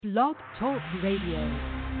Blog Talk Radio.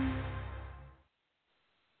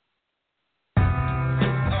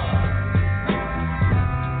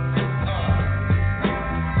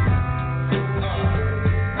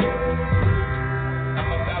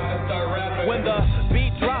 When the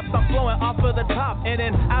beat drops, I'm flowing off of the top. And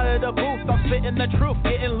then out of the booth, I'm spitting the truth,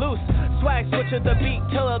 getting loose. Swag switcher, the beat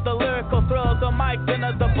killer, the lyrical thrill, the mic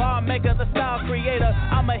winner, the bar maker, the style creator.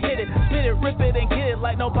 I'ma hit it, spit it, rip it, and get it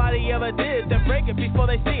like nobody ever did. Then break it before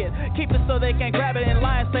they see it. Keep it so they can grab it and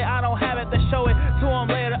lie and say I don't have it. Then show it to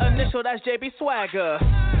them later. Initial, that's JB Swagger.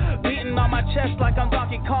 Beating on my chest like I'm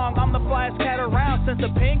Donkey Kong. I'm the flyest cat around since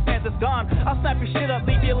the Pink Panther's gone. I'll snap your shit up,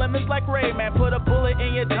 leave your limits like Rayman. Put a bullet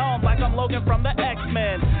in your dome like I'm Logan from the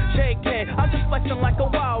X-Men. JK, I'm just flexing like a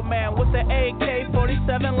wild man with the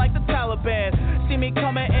AK-47 like the Taliban. See me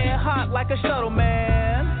coming in hot like a shuttle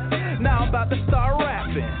man. Now I'm about to start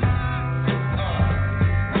rapping.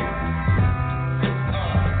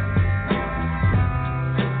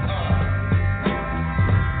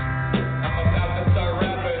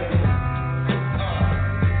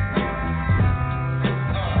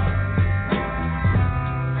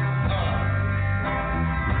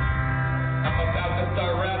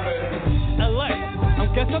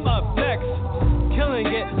 Guess I'm up next, killing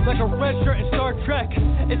it like a red shirt in Star Trek.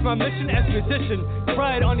 It's my mission as a musician,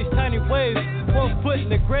 ride on these tiny waves. 1 foot in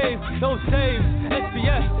the grave, no saves.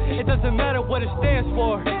 S.P.F, it doesn't matter what it stands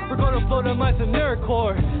for. We're gonna blow their minds in their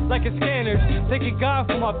core, like a scanners. Thanking God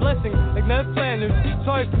for my blessing, like Ned Flanders.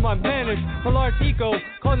 Sorry for my manners, my large ego,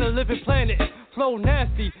 calling the living planet. Flow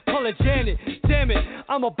nasty, call it Janet. Damn it,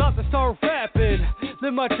 I'm about to start rapping.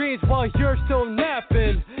 Live my dreams while you're still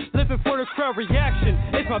napping. Living for the crowd reaction,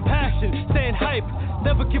 it's my passion. Staying hype,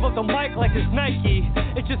 never give up the mic like it's Nike.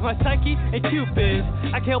 It's just my psyche and Cupid.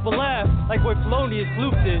 I can't help but laugh like what Philonius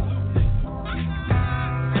looped it.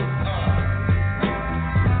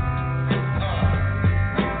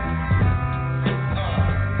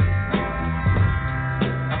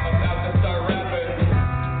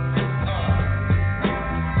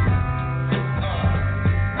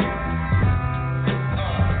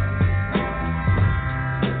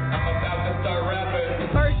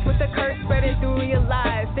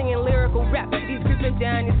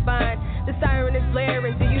 Down your spine, the siren is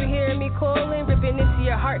blaring. Do you hear me calling? Ripping into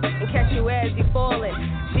your heart and catch you as you're falling.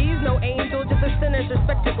 She's no angel, just a sinister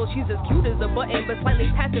spectacle. She's as cute as a button, but slightly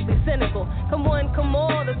passively cynical. Come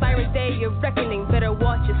on, the siren day you're reckoning. Better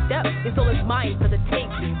watch your step, your soul is mine for the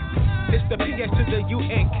taking. It's the PX to the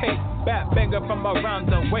UNK, bat banger from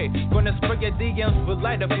around the way. Gonna spray your DMs with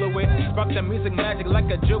lighter fluid. Spark the music magic like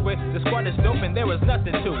a jewel. The squad is dope and there was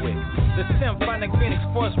nothing to it. The Symphonic Pheenix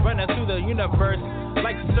force running through the universe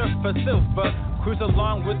like surfer silver. Cruise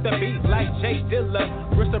along with the beat like Jay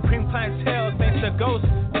Dilla. We're supreme clientele thanks to Ghost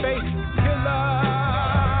Face Killer.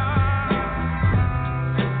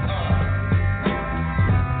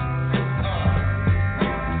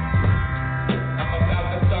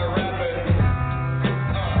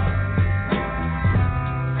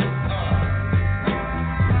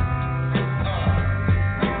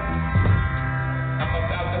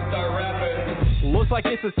 Looks like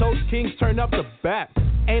it's a Toast Kings turn up the bat.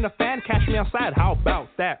 Ain't a fan, catch me outside, how about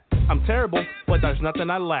that? I'm terrible, but there's nothing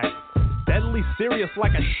I lack. Deadly serious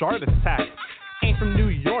like a shark attack. Ain't from New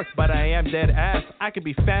York, but I am dead ass. I could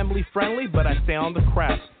be family friendly, but I stay on the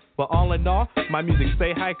crafts. But all in all, my music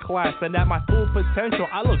stay high class. And at my full potential,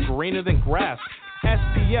 I look greener than grass.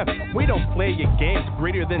 S.P.F, we don't play your games.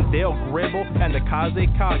 Greater than Dale Gribble and the Kaze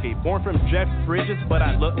Kage. Born from Jeff Bridges, but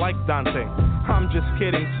I look like Dante. I'm just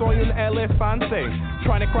kidding, soy un elefante.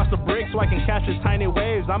 Trying to cross the bridge so I can catch the tiny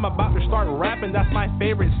waves. I'm about to start rapping, that's my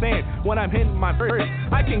favorite saying. When I'm hitting my verse,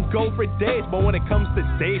 I can go for days. But when it comes to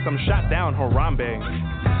dates, I'm shot down Harambe.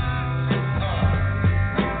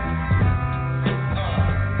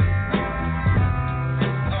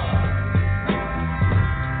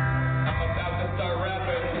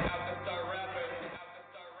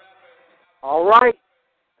 All right,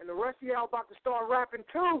 and the rest of y'all about to start rapping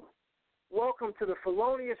too. Welcome to the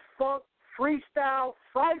Philonius Phunk FREESTYLE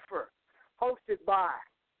CIPHER, hosted by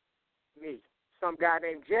me, some guy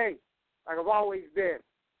named Jay, like I've always been.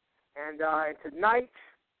 And tonight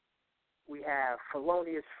we have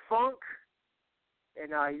Philonius Phunk,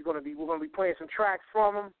 and we're gonna be playing some tracks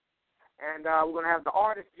from him, and we're gonna have the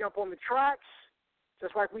artists jump on the tracks,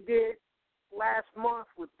 just like we did last month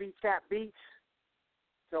with Beat Tap Beats.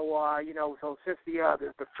 So, so since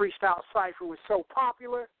the freestyle cipher was so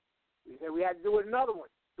popular, we said we had to do another one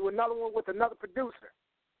with another producer.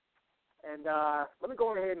 And let me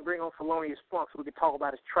go ahead and bring on Philonius Phunk so we can talk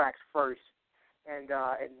about his tracks first. And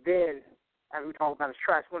then, as we talk about his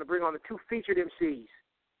tracks, we're going to bring on the two featured MCs.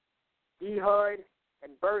 D-Hud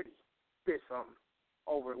and Birdie spit something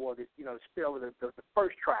over, spit over the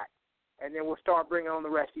first track. And then we'll start bringing on the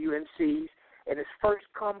rest of you MCs. And it's first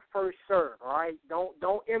come, first serve. All right, don't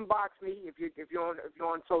inbox me if you're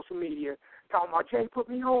on social media talking about Jay, put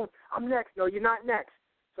me on. I'm next. No, you're not next.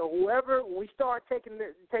 So whoever, when we start taking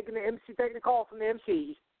the call from the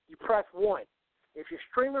MCs, you press 1. If you're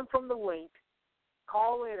streaming from the link,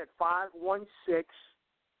 call in at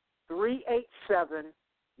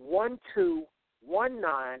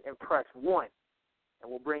 516-387-1219 and press 1, and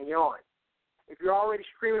we'll bring you on. If you're already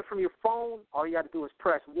streaming from your phone, all you got to do is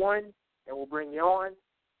press 1, and we'll bring you on.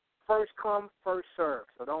 First come, first serve.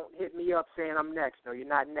 So don't hit me up saying I'm next. No, you're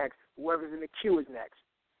not next. Whoever's in the queue is next.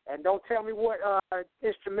 And don't tell me what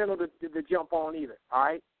instrumental to jump on either, all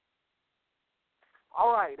right?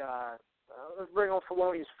 All right, let's bring on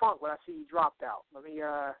Philonius Phunk, but I see he dropped out. Let me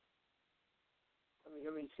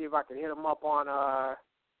see if I can hit him up on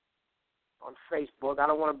Facebook. I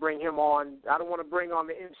don't want to bring him on. I don't want to bring on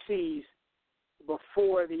the MCs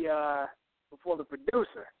before the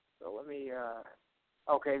producer. So let me.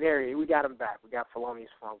 Okay, there he is. We got him back. We got Philonius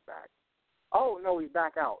Phunk back. Oh no, he's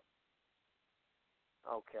back out.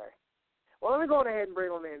 Okay. Well, let me go ahead and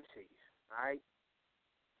bring on the MCs. All right.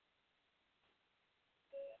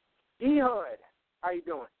 D-Hud, how you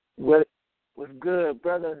doing? What's good,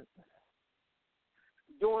 brother?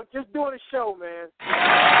 Just doing a show, man.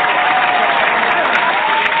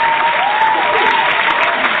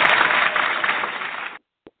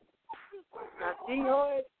 Now,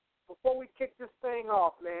 D-Hud, before we kick this thing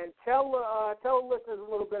off, man, tell the listeners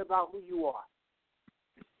a little bit about who you are.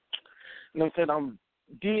 You know what I'm saying? I'm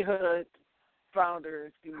D-Hud, founder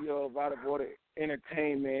and CEO of Out of Order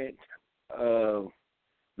Entertainment.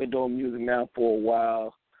 Been doing music now for a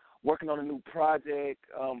while. Working on a new project.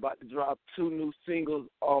 About to drop 2 new singles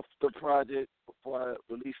off the project before I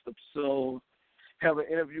release them soon. Have an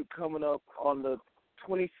interview coming up on the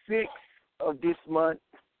 26th of this month.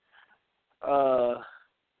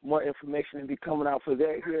 More information will be coming out for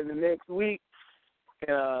that here in the next week.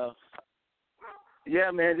 Yeah,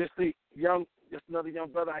 man, just another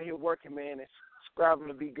young brother out here working, man, and striving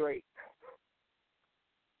to be great.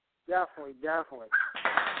 Definitely.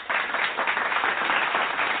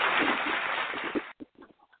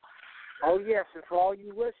 Oh, yes, and for all you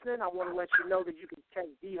listening, I want to let you know that you can check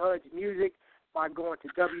D-Hud's music by going to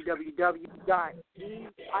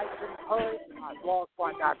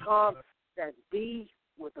www.d-hud.blogspot.com. That's D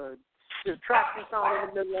with a subtraction sign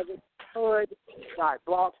in the middle of it,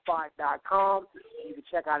 hud.blogspot.com. You can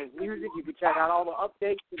check out his music. You can check out all the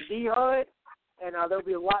updates to D-Hud, and there'll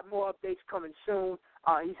be a lot more updates coming soon.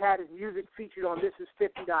 He's had his music featured on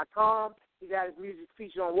thisis50.com. He's had his music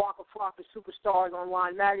featured on Waka Flocka Superstars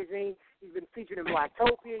Online Magazine. He's been featured in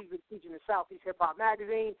Blacktopia. He's been featured in Southeast Hip Hop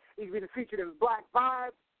Magazine. He's been featured in Black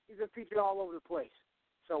Vibes. He's been featured all over the place.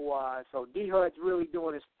 So D-Hud's really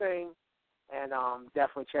doing his thing, and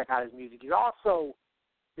definitely check out his music. He's also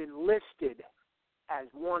been listed as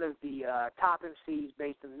one of the top MCs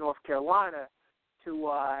based in North Carolina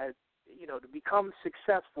to become as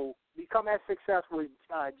successful as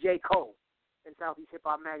J. Cole in Southeast Hip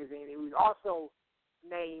Hop Magazine. He was also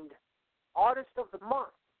named Artist of the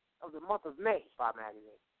Month of May by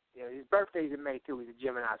Magazine. You know, his birthday's in May too. He's a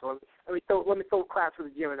Gemini. So let me throw claps for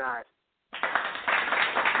the Geminis.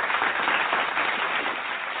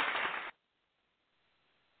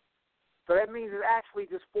 So that means there's actually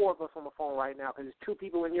just 4 of us on the phone right now because there's 2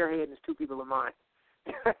 people in your head and there's 2 people in mine.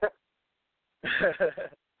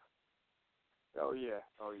 Oh yeah.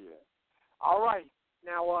 All right.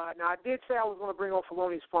 Now I did say I was going to bring on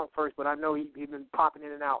Philonius Phunk first, but I know he's been popping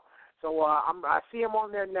in and out. So I see him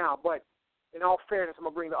on there now. But in all fairness, I'm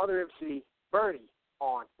going to bring the other MC, Birdie,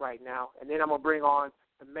 on right now, and then I'm going to bring on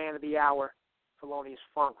the man of the hour, Philonius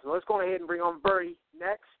Phunk. So let's go ahead and bring on Birdie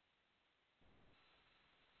next.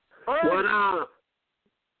 Birdie, what up?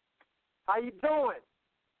 How you doing?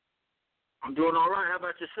 I'm doing all right. How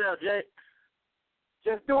about yourself, Jay?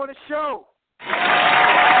 Just doing a show.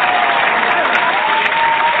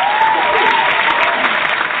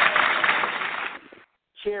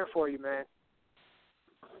 Cheer for you, man.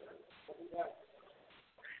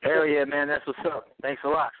 Hell yeah, man. That's what's up. Thanks a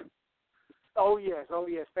lot. Oh, yes.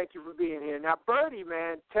 Thank you for being here. Now, Birdie,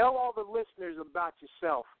 man, tell all the listeners about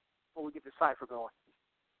yourself before we get the cipher going.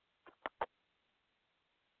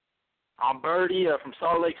 I'm Birdie from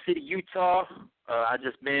Salt Lake City, Utah. I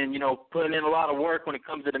just been, putting in a lot of work when it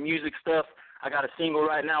comes to the music stuff. I got a single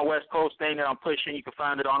right now, West Coast thing that I'm pushing. You can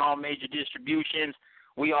find it on all major distributions.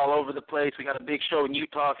 We all over the place. We got a big show in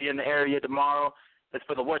Utah if you're in the area tomorrow. It's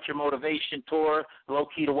for the What's Your Motivation tour. Low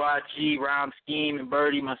Key to YG, Rhyme Scheme, and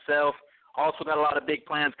Birdie, myself. Also got a lot of big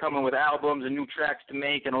plans coming with albums and new tracks to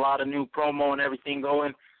make and a lot of new promo and everything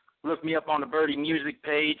going. Look me up on the Birdie Music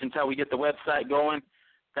page until we get the website going.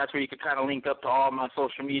 That's where you can kind of link up to all my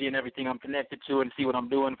social media and everything I'm connected to and see what I'm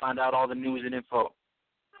doing, find out all the news and info.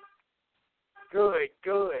 Good,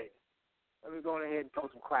 good. Let me go ahead and throw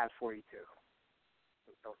some claps for you, too.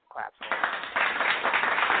 Throw some claps on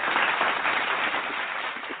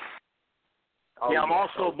you. Yeah, I'm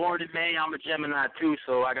also born in May. I'm a Gemini, too,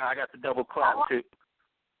 so I got the double clap, too.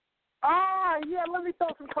 Ah, yeah, let me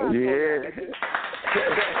throw some claps on you.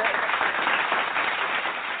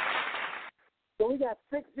 So we got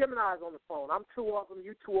 6 Geminis on the phone. I'm 2 of them,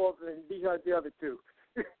 you 2 of them, and the other 2.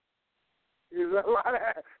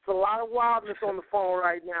 It's a lot of wildness on the phone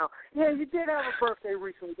right now. Yeah, you did have a birthday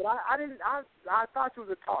recently, but I didn't. I thought it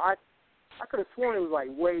was I could have sworn it was like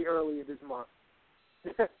way earlier this month.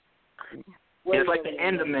 It's like the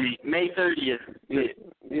end of May 30th. Yeah.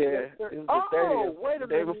 It was the 30th. Wait a the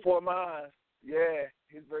day minute. before mine. Yeah,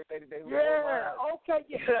 his birthday the day before mine. Yeah, okay,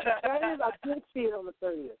 yeah. That is, I did see it on the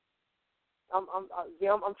 30th. I'm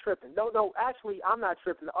tripping. No, actually, I'm not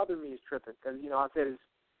tripping. The other me is tripping because, I said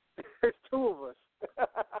it's 2 of us.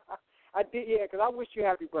 I did, yeah, because I wish you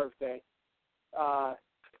happy birthday.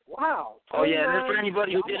 Wow. Oh, yeah, and for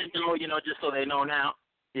anybody who didn't know, just so they know now.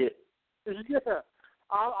 Yeah. Yeah.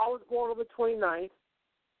 I was born on the 29th,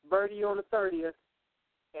 Birdie on the 30th,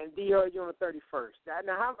 and D.R. on the 31st.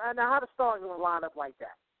 Now how the stars going to line up like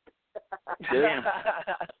that? Damn.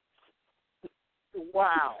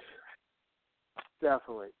 Wow.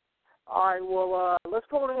 Definitely. All right, well, let's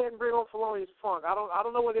go ahead and bring on Philonius Phunk. I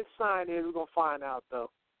don't know what his sign is. We're going to find out,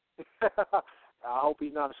 though. I hope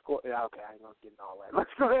he's not a score. Yeah, okay, I ain't going to get into all that.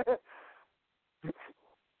 Let's go ahead.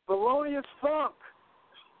 Philonius Phunk.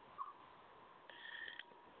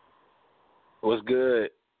 What's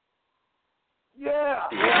good? Yeah.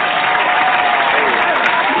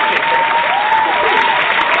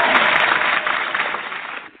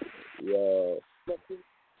 Yo.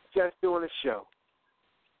 Just doing a show.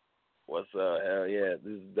 What's up? Hell yeah,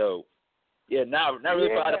 this is dope. Yeah, now really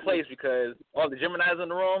feel out of place because all the Geminis in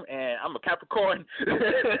the room, and I'm a Capricorn. So,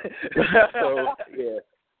 yeah,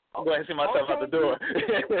 I'm going to see myself out the door.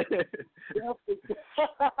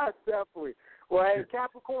 Definitely. Well, hey,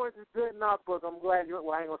 Capricorns is good in our book. I'm glad you.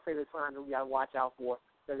 Well, I ain't gonna say the sign that we gotta watch out for,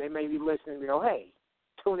 because they may be listening and go, "Hey,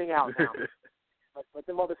 tuning out now." but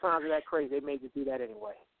them other signs are that crazy. They made you do that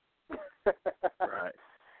anyway. Right.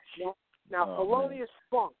 Now, Philonius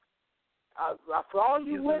Phunk. For all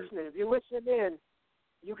you listening, if you're listening in,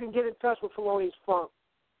 you can get in touch with Philonius Phunk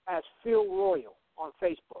as Phil Royal on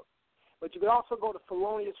Facebook. But you can also go to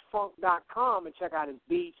PheloniusPhunk.com and check out his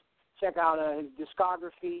beats, check out his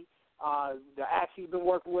discography, the acts he's been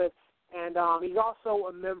working with, and he's also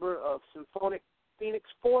a member of Symphonic Pheenix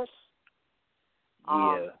Force.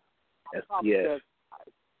 Yeah.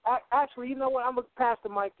 Actually, you know what? I'm going to pass the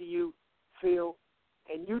mic to you, Phil,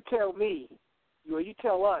 and you tell me, you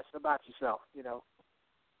tell us about yourself,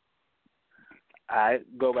 I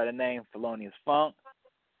go by the name Philonius Phunk.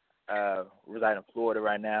 Reside in Florida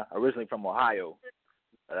right now. Originally from Ohio.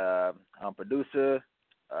 I'm a producer,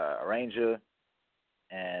 arranger,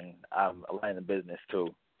 and I'm a line of business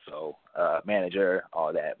too. So manager,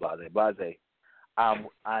 all that, blase. I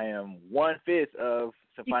am 1/5 of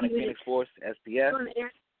Symphonic Pheenix Force, S.P.F.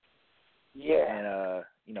 Yeah.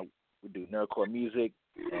 And we do nerdcore music,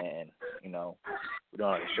 and we're doing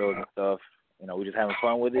like shows and stuff. We're just having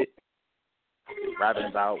fun with it, rapping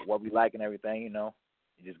about what we like and everything. And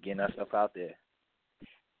just getting our stuff out there.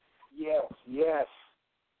 Yes.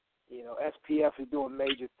 S.P.F. is doing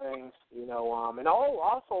major things, and I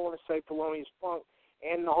also want to say Philonius Phunk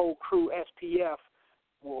and the whole crew, S.P.F.,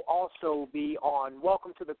 will also be on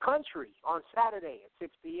Welcome to the Country on Saturday at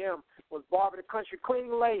 6 p.m. with Barbara the Country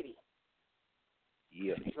Cleaning Lady.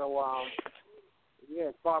 Yeah. So,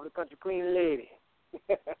 Barbara the Country Cleaning Lady.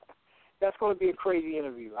 That's going to be a crazy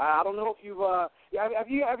interview. I don't know if you've have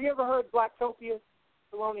you ever heard Blacktopia,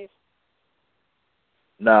 Philonius?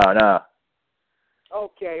 No.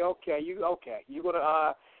 Okay. You're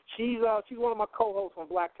gonna. She's one of my co-hosts on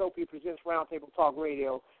Blacktopia Presents Roundtable Talk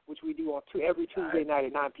Radio, which we do on every Tuesday night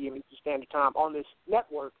at 9 p.m. Eastern Standard Time on this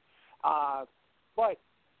network. But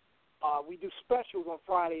we do specials on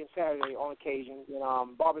Friday and Saturday on occasion.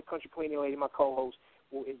 And Barbara Country Cleaning Lady, my co-host,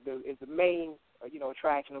 is the main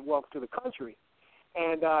attraction of Welcome to the Country.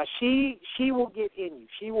 And she will get in you.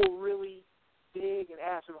 She will really dig and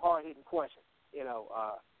ask some hard-hitting questions.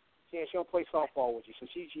 She don't play softball with you, so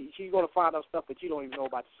she's going to find out stuff that you don't even know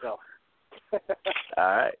about yourself.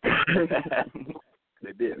 All right.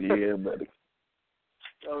 They did. Yeah, buddy.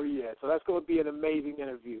 Oh yeah, so that's going to be an amazing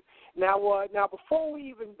interview. Now, before we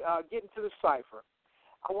even get into the cipher,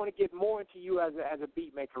 I want to get more into you as a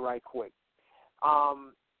beat maker right quick.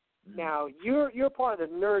 Now, you're part of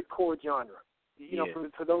the nerdcore genre. You know,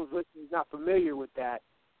 for those listeners not familiar with that,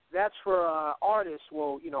 that's for artists.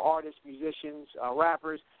 Well, artists, musicians,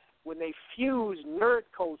 rappers, when they fuse nerd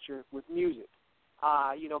culture with music.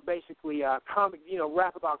 Basically,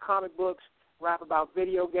 rap about comic books, rap about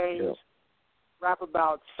video games, rap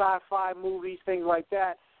about sci-fi movies, things like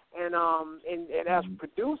that. And as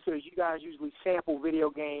producers, you guys usually sample video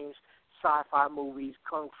games, sci-fi movies,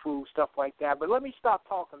 kung fu, stuff like that. But let me stop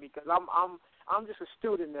talking because I'm just a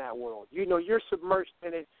student in that world. You're submerged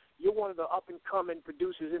in it. You're one of the up and coming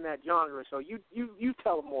producers in that genre. So you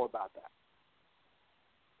tell them more about that.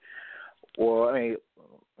 Well, I mean,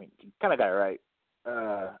 you kind of got it right.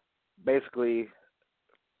 Basically,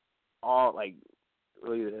 all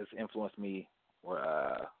really has influenced me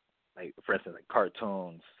were for instance,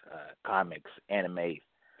 cartoons, comics, anime,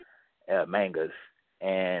 mangas,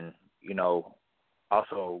 and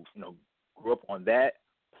also grew up on that.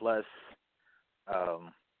 Plus,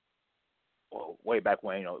 way back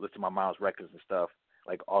when listen to my mom's records and stuff,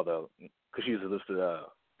 all the because she used to listen to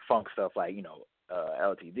funk stuff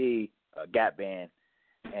LTD, Gap Band,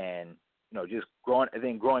 and just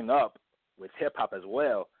growing up with hip hop as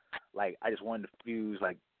well. I just wanted to fuse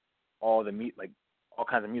all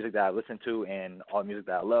kinds of music that I listen to and all the music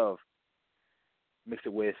that I love, mix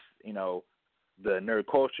it with the nerd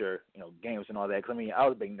culture, games and all that. Because I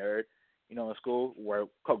was a big nerd, in school, wore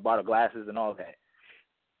Coke bottle glasses and all that.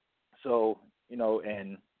 So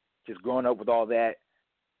and just growing up with all that,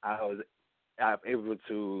 I was able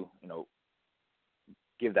to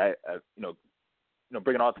give that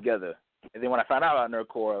bring it all together. And then when I found out about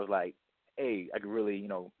nerdcore, I was like, hey, I could really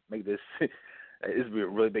make this this would be a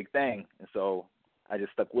really big thing. And so I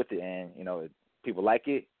just stuck with it, and people like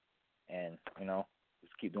it, and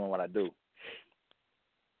just keep doing what I do.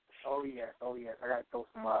 Oh yes. I got to throw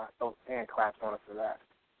some hand claps on it for that.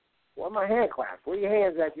 Where are my hand claps? Where your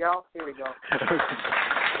hands at, y'all? Here we go.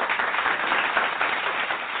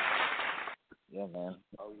 Yeah, man.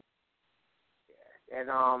 Oh yeah. And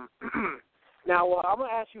now I'm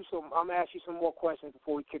gonna ask you some more questions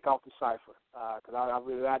before we kick off the cipher. Because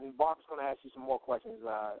Barb's gonna ask you some more questions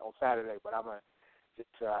on Saturday, but I'm gonna just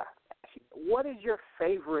ask you, what is your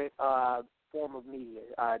favorite form of media?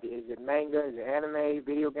 Is it manga? Is it anime?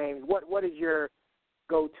 Video games? What is your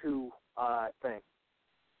go-to thing?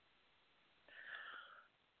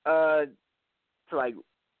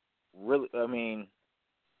 Really, when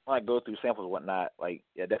I go through samples and whatnot,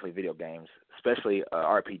 definitely video games, especially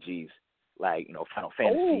RPGs, Final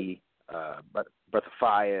Fantasy, Breath of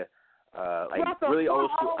Fire, really old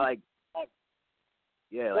school,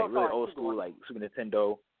 really old school, Super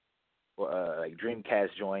Nintendo, or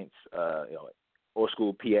Dreamcast joints, old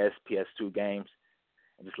school PS2 games,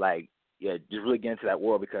 and just just really get into that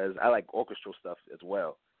world because I like orchestral stuff as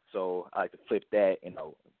well. So I like to flip that,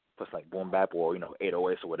 plus boom bap or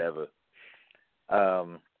 808s or whatever.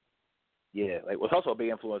 What's also a big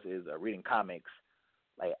influence is reading comics.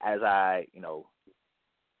 As I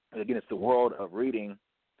get into the world of reading,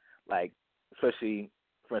 especially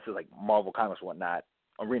for instance Marvel comics and whatnot,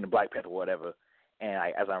 I'm reading Black Panther or whatever,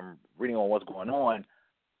 and as I'm reading on what's going on,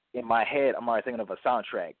 in my head I'm already thinking of a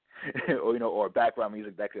soundtrack or background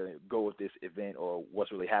music that could go with this event or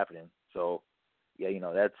what's really happening. So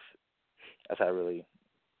that's how I really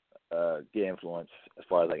get influence as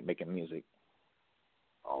far as making music.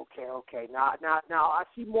 Okay. Now I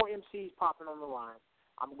see more MCs popping on the line.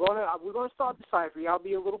 We're gonna start the cipher. Y'all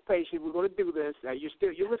be a little patient. We're gonna do this.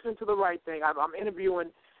 You're listening to the right thing. I'm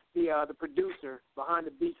interviewing the producer behind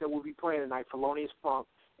the beats that we'll be playing tonight, Philonius Phunk,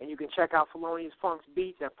 and you can check out Philonius Funk's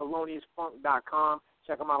beats at PheloniusFunk.com.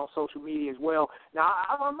 Check them out on social media as well. Now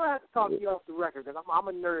I'm gonna have to talk to you off the record because I'm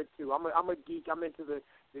a nerd too. I'm a geek. I'm into the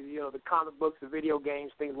comic books, the video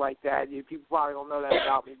games, things like that. People probably don't know that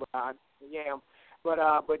about me, but I am. But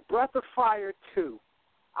Breath of Fire 2.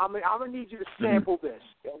 I'm gonna need you to sample this.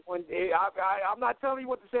 I'm not telling you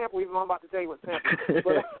what to sample, even though I'm about to tell you what to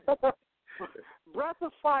sample. But Breath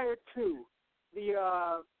of Fire 2,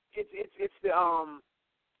 it's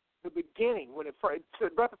the beginning when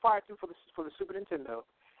Breath of Fire 2 for the Super Nintendo.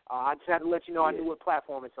 I just had to let you know I knew what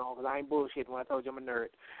platform it's on because I ain't bullshitting when I told you I'm a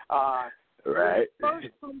nerd. Right. When it first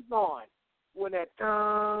comes on, when that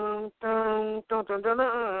dun dun dun dun dun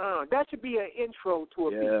dun, that should be an intro to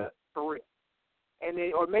a beat for real. And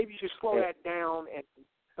then, or maybe you should slow that down and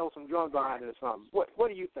throw some drums behind it or something. What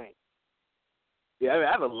do you think? Yeah,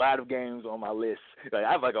 I have a lot of games on my list.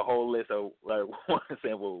 I have a whole list of one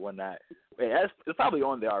sample, one not. it's probably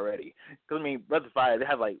on there already. Because, I mean, Breath of Fire, they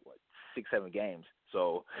have, like, what, 6-7 games.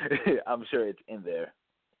 So I'm sure it's in there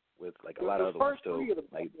with, like, a lot of other ones, too. Three of the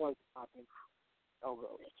like, ones, I think. Oh,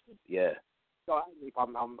 yeah. So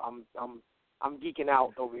I'm geeking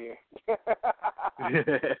out over here.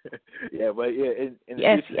 Yeah, but, yeah, in the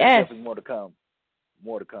Yes, future, yes. there's definitely more to come.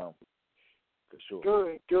 More to come, for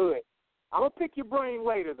sure. Good. I'm going to pick your brain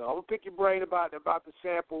later, though. I'm going to pick your brain about the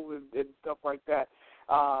sample and stuff like that.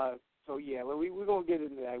 So, yeah, we're going to get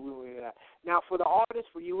into that. Now, for the artists,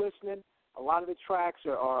 for you listening, a lot of the tracks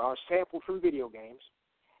are sampled from video games.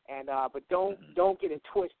 And but don't get it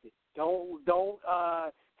twisted. Don't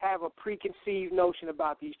have a preconceived notion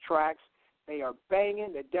about these tracks. They are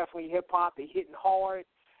banging. They're definitely hip-hop. They're hitting hard.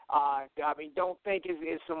 I mean, don't think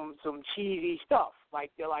it's some cheesy stuff.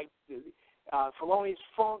 They're like Philonius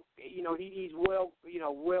Phunk, he's well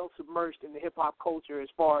submerged in the hip hop culture as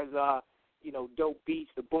far as dope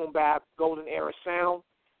beats, the boom bap, golden era sound,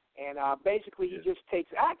 and basically he just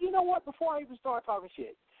takes. You know what? Before I even start talking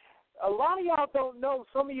shit, a lot of y'all don't know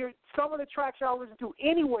some of the tracks y'all listen to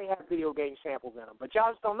anyway have video game samples in them, but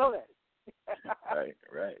y'all just don't know that.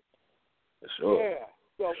 Right, for sure. Yeah.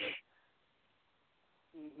 So.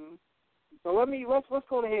 So let's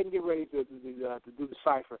go ahead and get ready to do the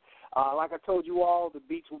cipher. Like I told you all, the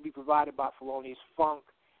beats will be provided by Philonius Phunk,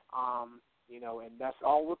 and that's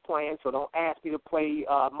all we're playing. So don't ask me to play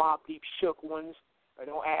Mobb Deep Shook ones, or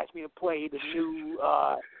don't ask me to play the new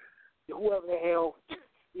whoever the hell.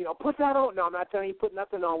 Put that on. No, I'm not telling you put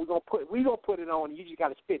nothing on. We're gonna put it on. You just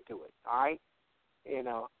gotta spit to it. All right.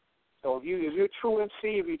 So if you're a true MC,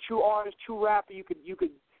 if you're a true artist, true rapper, you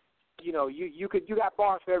got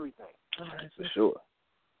bars for everything. All right, for sure.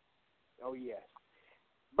 Oh, yes.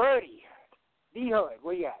 Birdie, D-Hood,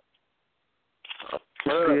 where you at?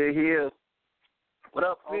 Phil here. What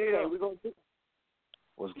up, Phil? Okay, we're going to do...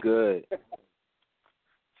 What's good?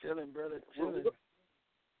 Chilling, brother, chilling.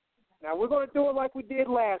 Now, we're going to do it like we did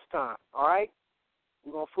last time, all right?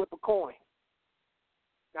 We're going to flip a coin.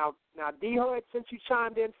 Now, D-Hood, since you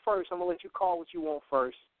chimed in first, I'm going to let you call what you want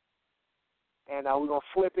first. And we're going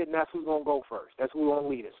to flip it, and that's who's going to go first. That's who's going to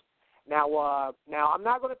lead us. Now, I'm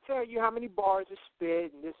not going to tell you how many bars to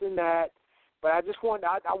spit and this and that, but I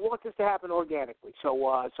want this to happen organically.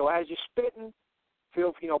 So as you're spitting,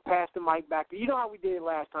 pass the mic back. You know how we did it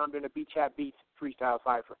last time during the Beat Chat Beats Freestyle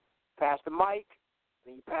Cipher. Pass the mic,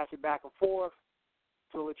 then you pass it back and forth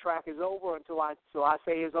until the track is over, until I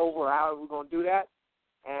say it's over. How are we going to do that?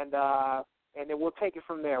 And then we'll take it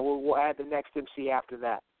from there. We'll add the next MC after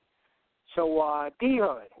that. So,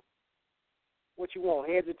 D-Hood, what you want,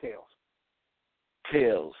 heads or tails?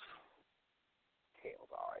 Tails. Tails,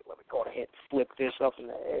 all right. Let me go ahead and flip this up in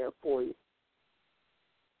the air for you.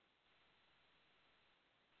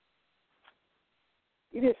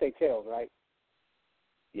 You did say tails, right?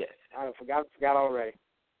 Yes. I forgot already.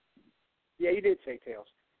 Yeah, you did say tails.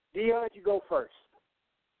 D-Hood, you go first.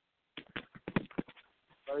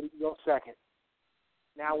 Birdie, you go second.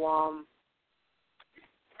 Now,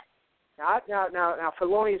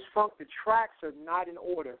 Philonius Phunk, the tracks are not in the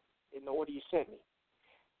order you sent me.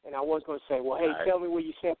 And I was going to say, well, hey, right. Tell me where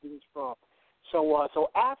you sent this from. So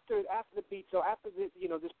after the beat, after this,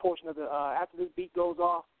 this portion of the after this beat goes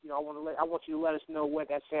off, I want you to let us know where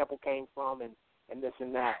that sample came from and this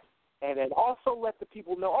and that. And then also let the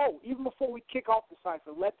people know. Oh, even before we kick off the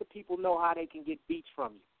cipher, let the people know how they can get beats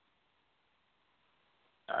from you.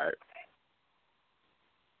 All right.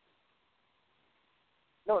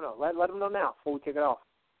 No, let them know now before we kick it off.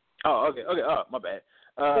 Oh, okay. Oh, my bad.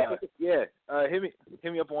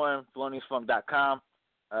 Hit me up on PheloniousFunk.com.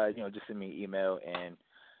 Just send me an email, and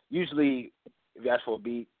usually if you ask for a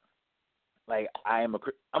beat, like I'm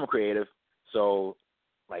a creative, so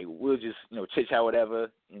like we'll just chit chat whatever,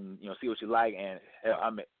 and see what you like, and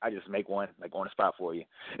I just make one like on the spot for you.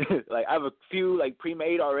 Like I have a few like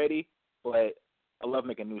pre-made already, but I love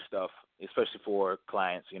making new stuff, especially for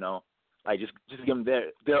clients. Like just give them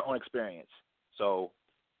their own experience. So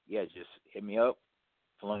yeah, just hit me up,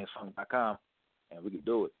 PheloniousFunk.com, and we can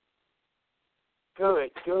do it.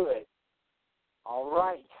 Good. All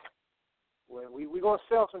right. Well, we're going to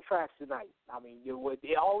sell some tracks tonight. I mean, with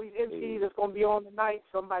all these MCs that's going to be on tonight,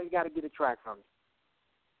 somebody's got to get a track from you.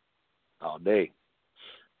 All day.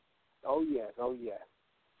 Oh, yes.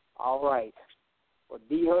 All right. Well,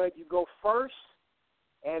 D-Hood, you go first.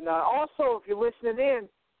 And also, if you're listening in,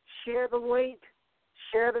 share the link,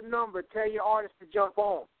 share the number, tell your artist to jump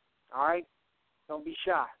on. All right? Don't be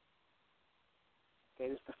shy. Okay,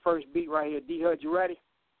 this is the first beat right here. D-Hood, you ready?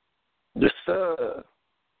 Yes, sir.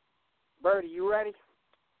 Birdie, you ready?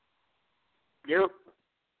 Yep.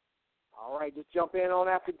 All right, just jump in on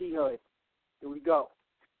after D-Hood. Here we go.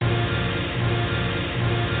 Hey,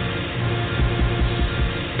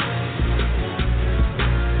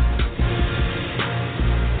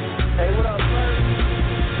 what up, sir?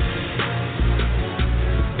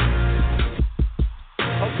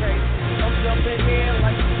 Okay, I'm jumping in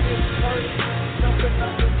like a fish turtle, jumping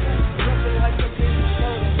out the roof, jumping like a fish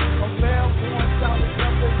turtle. I'm going solid,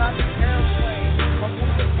 jumping out the airplane. I'm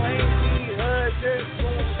moving plane, HUD, just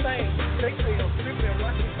going insane. They say I'm tripping,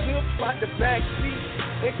 watching clips like the back seat.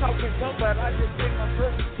 They talking dumb, but I just take my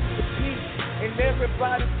brother to the beat. And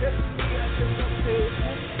everybody testing me, I just don't say it.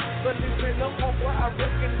 But listen up, homeboy, I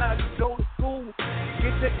recognize you go to school.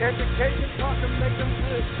 Get the education part to make them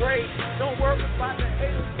good grades. Don't worry about the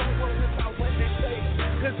haters, don't worry about what they say.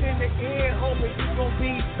 Cause in the end, homie, you gon'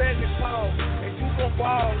 be standing tall. And you gon'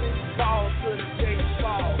 ball and fall to the day you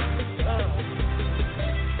fall.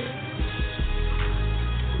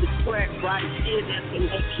 The track right here, that's the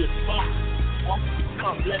nature talk.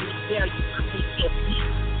 Come, let me tell you, I need your beat.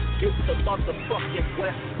 It's the motherfucking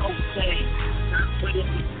West Coast thing. Not putting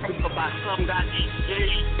me paper by some guy named Jay.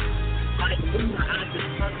 Like, I just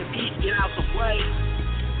turn the beat, get out the way.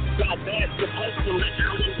 Got bad to isolate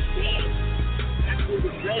out in the bed. That's where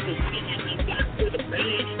the brothers sitting and got to the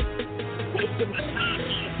bed. Wasting my time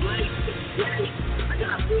being blazed to the day. I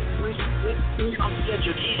got big three, I'm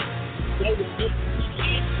scheduled in. They was big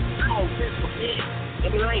shit, I don't rip for it.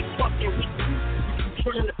 And it ain't fucking with you. You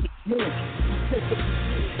trying to perform. You take the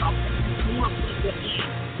perform.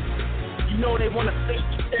 You know they want to fake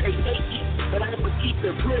it, they hate it, but I'm going to keep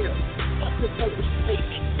it real. That's the way we take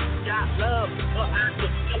it. Got love, or I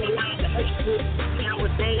just still allowed to hate it.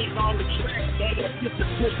 Nowadays on the track, they are just a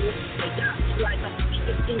signal. They got me like I'm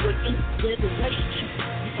speaking through an inspiration.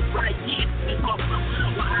 You can write it, they talk about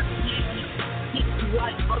how I see it. Hit you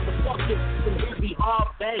like motherfuckers from every hard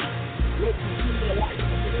day. Let you do the life of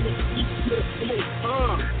the minute, keep your face,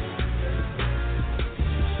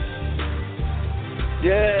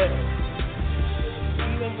 Yeah.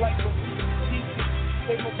 Feeling like a teacher.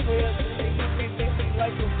 Say my prayers and they look at me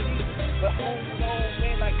like a teacher. But hold on,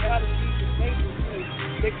 man, I gotta leave the neighborhood.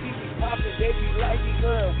 They keep me popping, they be like,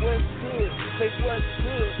 what's good? Say what's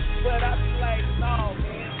good. But I be like, no,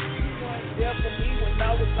 man, you weren't there for me when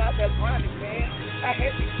I was out there grinding, man. I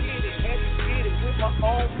had to get it with my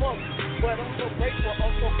own money. But I'm so grateful,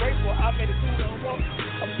 I made it through the hustle.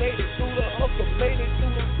 I made it through the hustle, made it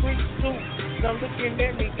through the streets too. Now looking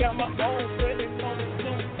at me, got my own credit on the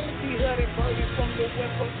too. We heard it burning from the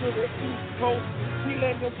west coast to the east coast. We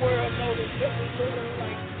let the world know that just a little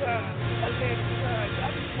like shine. I let it shine,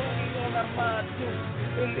 got this money on our mind too.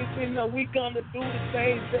 And listen up, we gonna do the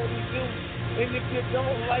things that we do. And if you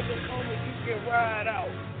don't like us, homie, you can ride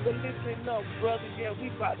out. But listen up, brother, yeah,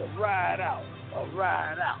 we about to ride out.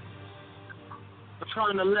 Ride out. I'm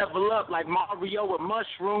trying to level up like Mario with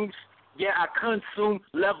mushrooms. Yeah, I consume,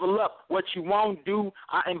 level up. What you won't do,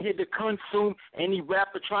 I am here to consume. Any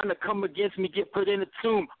rapper trying to come against me, get put in a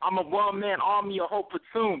tomb. I'm a one-man army, a whole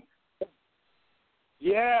platoon.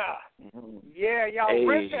 Yeah. Yeah, y'all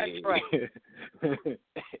read that track.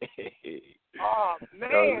 Oh, man.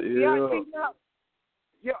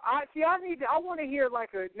 I want to hear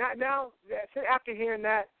like now, after hearing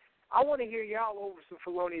that, I want to hear y'all over some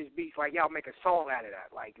Philonius beats, like y'all make a song out of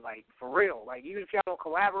that, like for real. Like even if y'all don't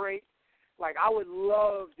collaborate, like I would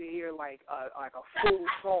love to hear like a full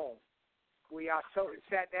song where y'all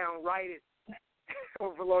sat down, write it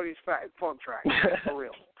on Philonius Funk track, for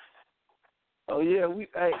real. Oh yeah,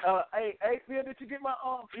 hey Phil, did you get my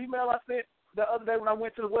email I sent the other day when I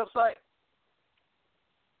went to the website?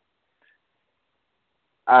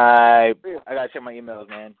 I gotta check my emails,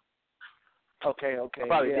 man. Okay. I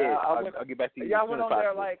probably did. I'll get back to you. Yeah, I went on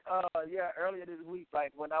there earlier this week.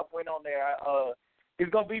 Like when I went on there,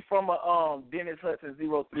 it's gonna be from Dennis Hudson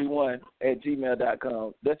 031 at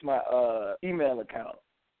gmail.com. That's my email account.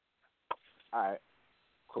 All right,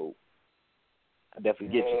 cool. I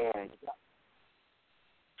definitely get you.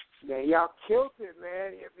 Man, y'all killed it,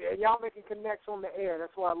 man. Y'all making connects on the air.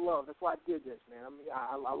 That's what I love. That's why I did this, man. I mean,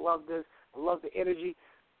 I love this. I love the energy.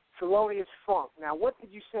 Philonius Phunk. Now, what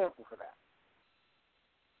did you sample for that?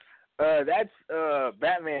 That's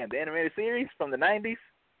Batman, the animated series from the 90s.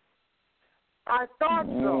 I thought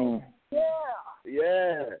so. Yeah.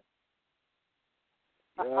 Yeah.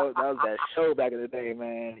 Yo, that was that show back in the day,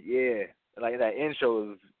 man. Yeah. Like, that intro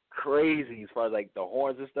was crazy as far as, like, the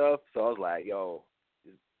horns and stuff. So I was like, yo,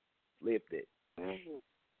 just flipped it. Mm-hmm.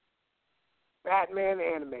 Batman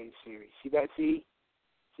animated series.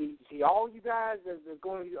 See, all you guys that are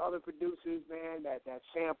going to the other producers, man, that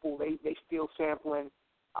sample, they still sampling.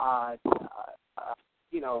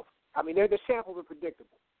 You know, I mean, their samples are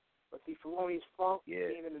predictable. But see, Philonius Phunk, Yeah.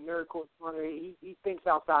 being in the Nerd Corner, he thinks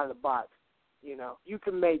outside of the box. You know, you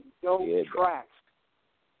can make dope tracks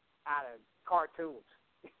out of cartoons.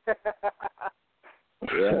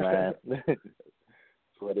 Yeah, man.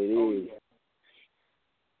 That's what it is. Yeah.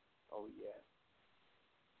 Oh, yeah.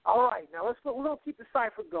 All right, now we're going to keep the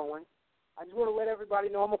cipher going. I just want to let everybody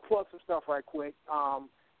know, I'm going to plug some stuff right quick.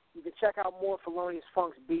 You can check out more Philonius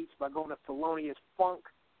Funk's beats by going to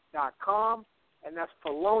PheloniusFunk.com, and that's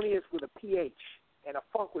Philonius with a PH, and a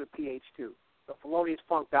funk with a PH too. So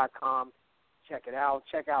PheloniusFunk.com, check it out.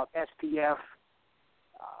 Check out S.P.F.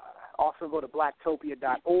 Also go to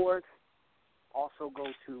blacktopia.org. Also go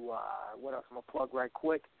to, what else I'm going to plug right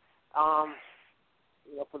quick. You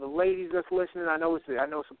know, for the ladies that's listening, I know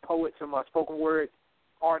some poets, some spoken word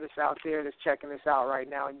artists out there that's checking this out right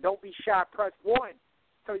now. And don't be shy. Press 1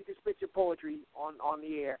 so you can spit your poetry on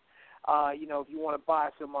the air. You know, if you want to buy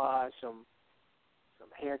some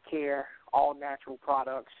hair care, all natural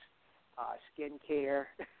products, skin care,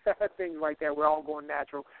 things like that, we're all going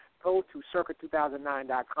natural. Go to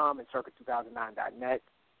circa2009.com and circa2009.net.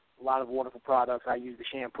 A lot of wonderful products. I use the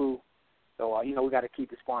shampoo. So, you know, we got to keep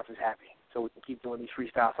the sponsors happy so we can keep doing these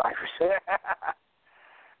freestyle ciphers.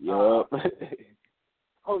 Yup.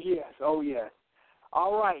 Oh, yes.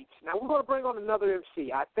 All right. Now, we're going to bring on another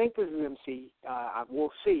MC. I think this is MC.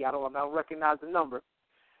 We'll see. I don't recognize the number.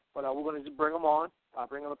 But we're going to just bring them on.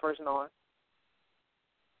 Bring another person on.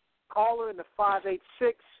 Caller in the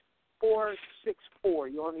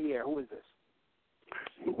 586-464. You're on the air. Who is this?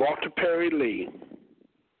 Walter Perry Lee.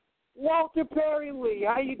 Walter Perry Lee.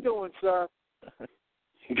 How you doing, sir?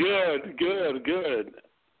 Good. Yeah, good.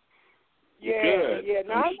 Yeah.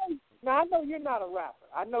 Now I know you're not a rapper.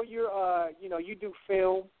 I know you're you do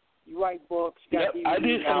film, you write books. You Yep, I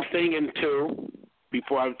did some singing too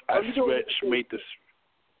before I made this.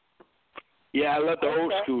 Yeah, I love the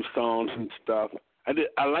old school songs and stuff.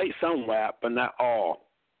 I like some rap, but not all.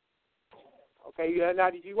 Okay. Now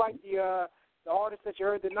did you like the artists that you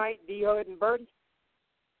heard tonight, D Hood and Birdie?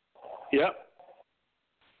 Yep.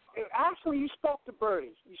 Actually, you spoke to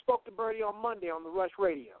Birdie. You spoke to Birdie on Monday on the Rush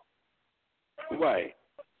Radio. Right.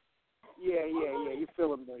 Yeah. You're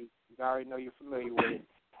feeling me. I already know you're familiar with it.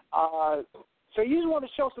 So you just want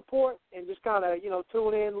to show support and just kind of,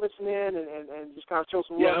 tune in, listen in, and just kind of show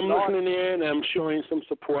some love. Yeah, I'm listening in. I'm showing some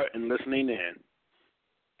support and listening in.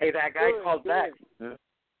 Hey, that guy called back. Yeah.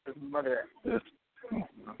 His mother. That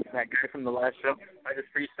guy from the last show. I just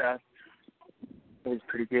freestyle. It was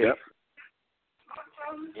pretty good. Yep.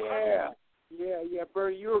 Yeah,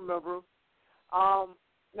 Birdie, you remember him.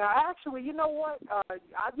 Now, actually, you know what? I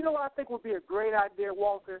think would be a great idea,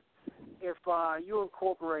 Walter, if you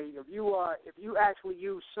incorporate, if you actually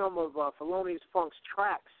use some of Philonius Funk's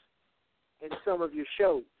tracks in some of your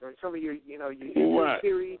shows or some of your YouTube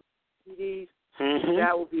series, CDs. Mm-hmm.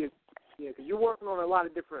 That would be because you're working on a lot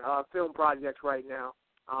of different film projects right now.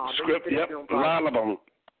 Script, yep, a lot of them.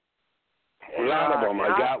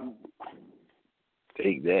 I got.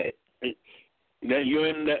 Take that. Then you're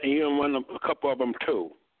in one of a couple of them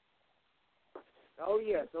too. Oh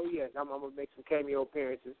yes. I'm gonna make some cameo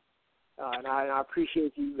appearances, and I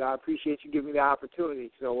appreciate you. I appreciate you giving me the opportunity.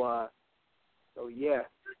 So yeah,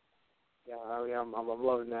 I'm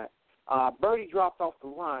loving that. Birdie dropped off the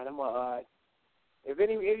line. If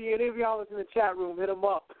any of y'all is in the chat room, hit him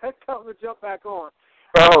up. Tell him to jump back on.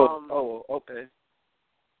 Okay.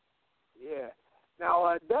 Yeah.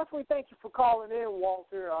 Now, definitely thank you for calling in,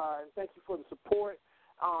 Walter, and thank you for the support.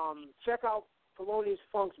 Check out Philonius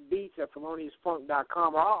Funk's beats at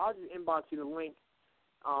PheloniusFunk.com. I'll just inbox you the link.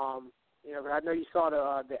 I know you saw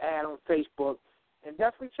the ad on Facebook, and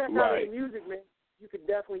definitely check out his music, man. You could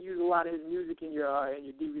definitely use a lot of his music in your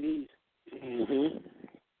DVDs. Mm-hmm.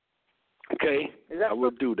 Okay, I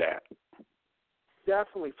will do that.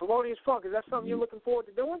 Definitely. Philonius Funk, is that something you're looking forward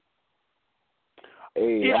to doing?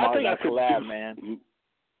 Hey, yeah, I think I could collab, man.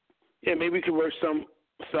 Yeah, maybe we could work some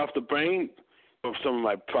stuff to bring of some of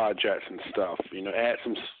my projects and stuff. Add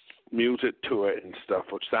some music to it and stuff,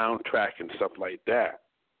 or soundtrack and stuff like that.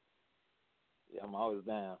 Yeah, I'm always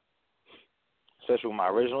down. Especially with my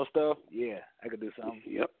original stuff. Yeah, I could do something.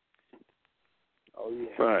 Yep. Oh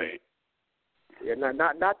yeah. Right. Yeah,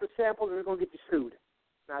 not the samples that are gonna get you sued.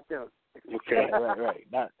 Not them. Okay. right.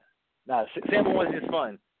 Not sample ones is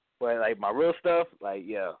fun. But, like, my real stuff, like,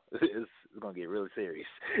 yeah, it's going to get really serious.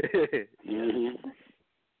 Mm-hmm.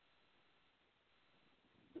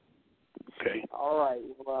 Okay. All right.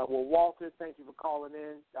 Well, Walter, thank you for calling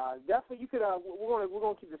in. Definitely, you could. We're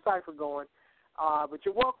going to keep the cipher going. But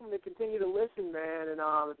you're welcome to continue to listen, man. And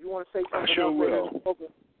if you want to say something, I sure will.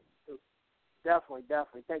 Definitely.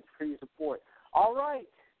 Thank you for your support. All right.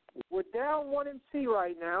 we're down one MC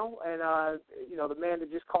right now, and the man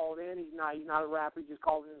that just called in, he's not a rapper, he just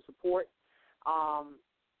called in to support.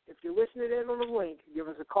 If you're listening in on the link, give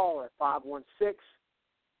us a call at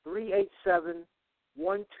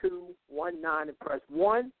 516-387-1219 and press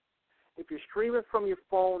 1. If you're streaming from your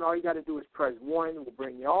phone, all you got to do is press 1. We'll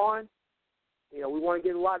bring you on. We want to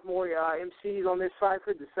get a lot more MCs on this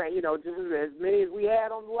cipher. The same, just as many as we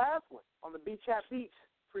had on the last one, on the Beat Chat Beats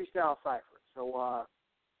freestyle cipher. So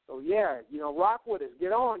yeah, rock with us.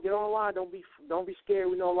 Get on the line. Don't be scared.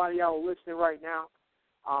 We know a lot of y'all are listening right now.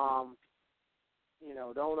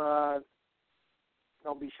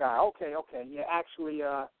 Don't be shy. Okay. Yeah, actually,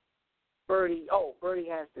 Birdie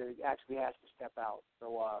has to step out.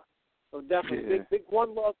 So definitely big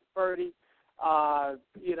one love to Birdie. What I'm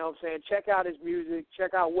saying? Check out his music.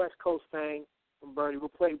 Check out West Coast Thing from Birdie. We'll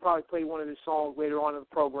probably play one of his songs later on in the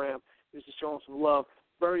program just to show him some love.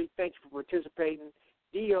 Birdie, thank you for participating.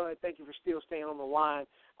 D, thank you for still staying on the line.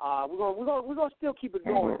 We're gonna still keep it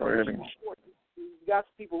going. We got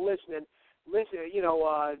some people listening.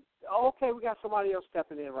 Okay, we got somebody else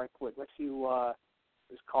stepping in right quick. Let's see who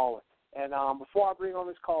is calling. And before I bring on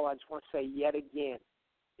this call, I just want to say yet again,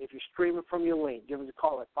 if you're streaming from your link, give us a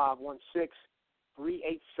call at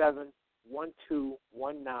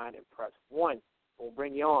 516-387-1219 and press 1. We'll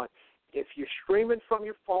bring you on. If you're streaming from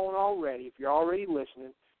your phone already, if you're already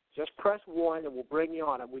listening, just press 1 and we'll bring you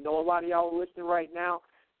on. And we know a lot of y'all are listening right now.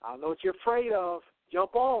 I don't know what you're afraid of.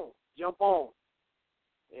 Jump on.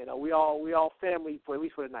 We all family for at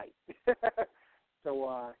least for the night.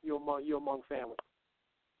 So you're among family.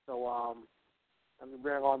 So let me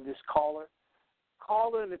bring on this caller.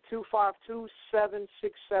 Caller in the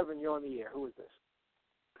 252-767. You're on the air. Who is this?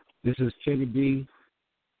 This is Kenny B,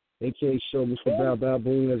 a.k.a. Show Mr. Bow Bow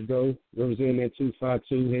Boom. Let's go. Representing that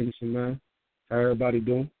 252, Henderson, man. How everybody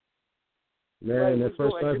doing? Man, that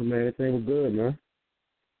first cipher, man, that thing was good, man.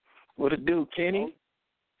 What it do, Kenny?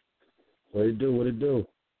 What it do?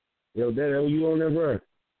 Yo, Dad, you on that bro?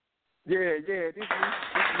 Yeah, this me.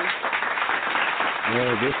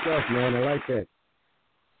 Man, good stuff, man. I like that.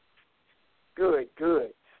 Good.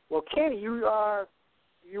 Well, Kenny, you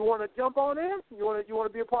want to jump on in? You want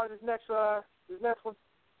to be a part of this next one?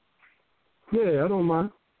 Yeah, I don't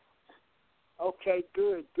mind. Okay,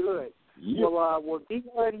 good. Yeah. Well,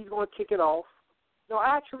 D-Hud, he's going to kick it off. No,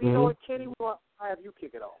 actually, you know what, Kenny? I'll have you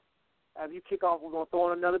kick it off. We're going to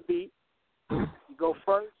throw in another beat. You go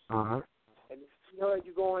first. Uh-huh. And D-Hud,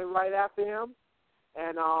 you go in right after him.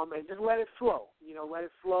 And just let it flow. Let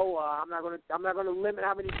it flow. I'm not gonna limit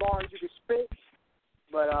how many bars you can spit.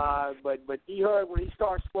 But D-Hud, when he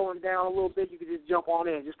starts slowing down a little bit, you can just jump on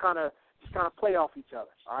in. Just kind of play off each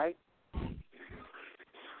other. All right.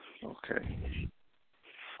 Okay.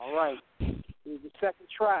 All right. Here's the second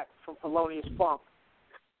track from Philonius Phunk.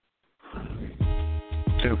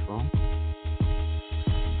 Careful.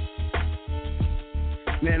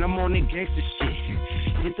 Man, I'm on that gangster shit.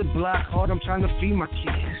 Hit the block hard, I'm trying to feed my kids.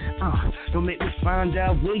 Don't make me find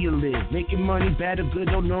out where you live. Making money bad or good,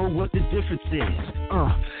 don't know what the difference is.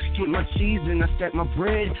 Get my cheese and I stack my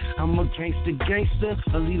bread. I'm a gangster,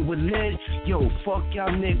 a leader with lead. Yo, fuck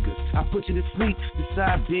y'all niggas. I put you to sleep. The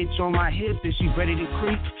side bitch on my hip and she ready to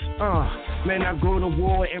creep. Man, I go to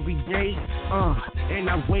war every day. And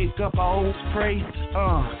I wake up, I always pray.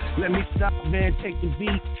 Let me stop, man, take the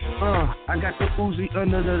beat. I got the Uzi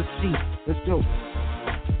under the seat. Let's go.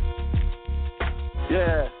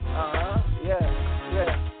 Yeah.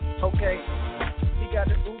 Okay. He got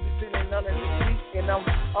the Uzi sitting under the seat, and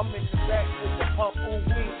I'm in the back with the pump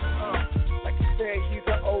ooh-wee. Like you said, he's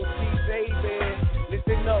an OG baby.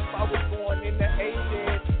 Listen up, I was born in the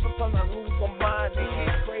 80s. Sometimes I lose my mind and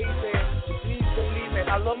get crazy. Please believe me,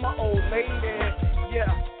 I love my old lady. Yeah.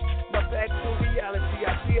 Now back to reality,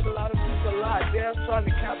 I see a lot of people out there trying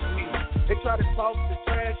to capture me. They try to talk the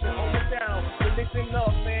trash and hold it down. But listen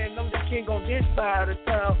up, man, I'm the king on this side of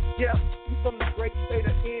town. Yeah, you from the great state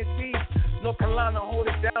of NC. North Carolina, hold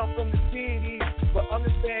it down from the city. But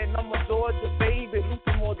understand, I'm a Georgia baby.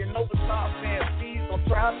 Luther Morgan, over top, man. Please don't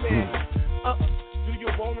try, man. Do you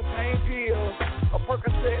want a pain pill? A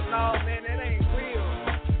Percocet? Nah, man, that ain't real.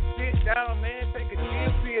 Sit down, man, take a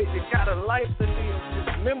chill pill. You got a life to live.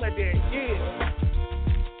 Just remember that,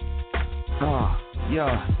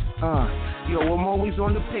 Yo, I'm always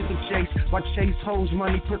on the paper chase. My chase hoes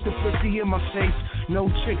money, put the pussy in my face. No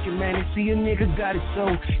tricking, man, and see a nigga got it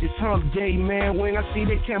so. It's hump day, man, when I see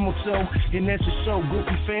that camel toe. And that's a show,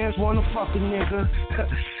 goofy fans wanna fuck a nigga.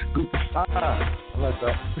 Goofy, I like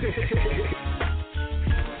that.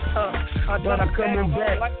 But I'm coming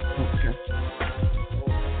back.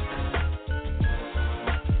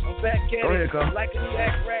 back at Go it ahead, like a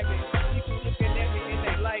jackrabbit. People looking at me and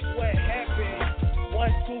they like what happened. 1,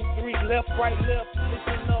 2, 3, left, right, left.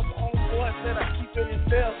 Listen up, homeboy said I keep it in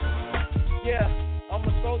self. Yeah, I'm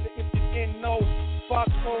a soldier if you didn't know. Fox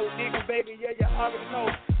hole, nigga, baby, yeah, you already know.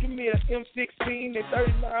 Give me an M16 and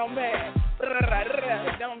 30-round mag.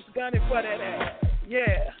 And I'm gunning for that ass.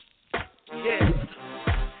 Yeah.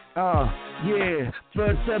 Yeah,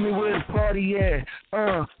 Flood, tell me where the party at.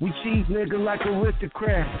 We cheat nigga like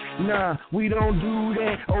aristocrat. Nah, we don't do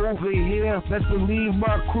that over here. Best believe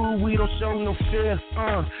my crew, we don't show no fear.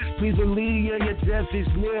 Please believe your death is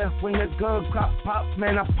near. When the gun pop,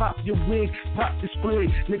 man, I pop your wig, pop the split.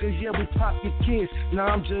 Niggas, yeah, we pop your kids. Nah,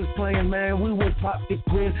 I'm just playing, man, we won't pop the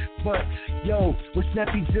grid. But, yo, we're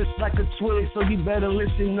snappy just like a twig. So you better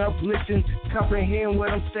listen up, listen, comprehend what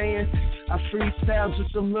I'm saying. I freestyle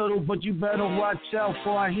just a little, but you better watch out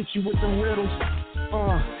before I hit you with the riddles.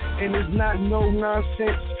 And it's not no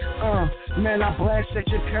nonsense. Man, I blast at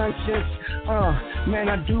your conscience. Man,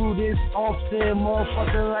 I do this often.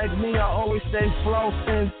 Motherfucker like me, I always stay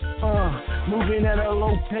flossing. Moving at a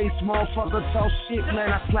low pace. Motherfucker talk shit,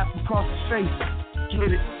 man, I slap across the face.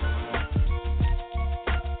 Get it?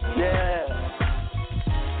 Yeah.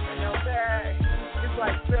 You know that? It's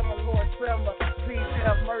like Selma, Lord Selma. Please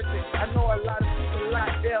have mercy. I know a lot of people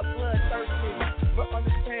out there bloodthirsty, but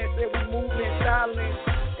understand that we move in silence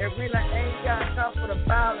and really ain't got time for the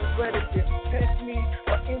violence. But if you test me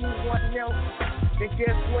or anyone else, then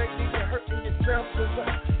guess what? You can hurt yourself, because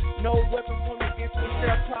no weapon from against me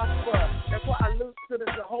shall prosper. That's why I look to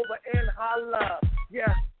the Jehovah and holla.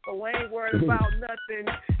 Yeah, so I ain't worried about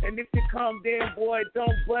nothing. And if you come then, boy,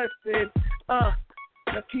 don't bust it.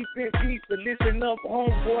 Now keep in peace, but listen up,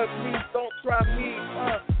 homeboy, please don't try me.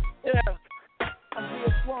 Yeah, I'm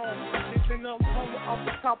real strong. Listen up, homie, off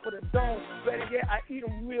the top of the dome. Better yet, I eat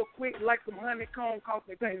them real quick like some honeycomb, cause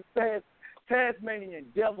they think Tasmanian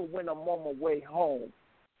devil when I'm on my way home.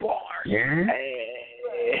 Bars. Yeah.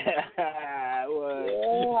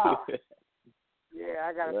 Yeah,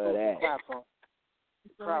 I gotta throw some claps on.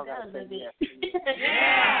 Crowd gotta say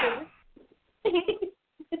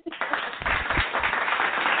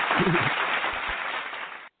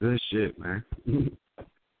Good shit, man.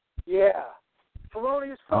 Yeah.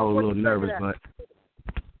 Philonius Phunk, I was a little nervous, but.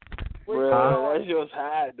 Bro, that show's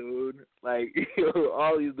hot, dude. Like,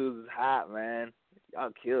 all these dudes is hot, man.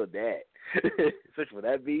 Y'all killed that. Especially for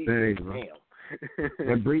that beat. Thanks, damn.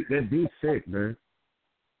 that beat's sick, man.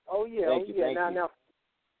 Oh yeah, Thank you.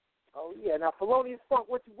 Now Philonius Phunk,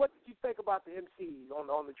 what did you think about the MCs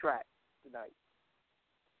on the track tonight?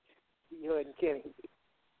 D-Hood and Kenny.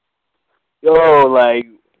 Yo, like,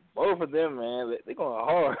 both of them, man, they going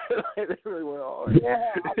hard. They really went hard.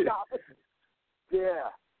 Yeah,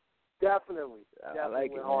 definitely. I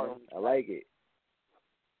like it, man. I like it.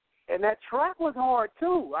 And that track was hard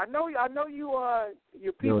too. I know you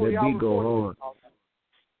your people. Yo, that beat go hard.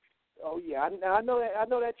 Oh yeah, I know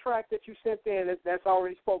that track that you sent in. That's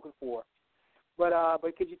already spoken for. But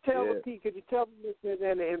could you tell the listeners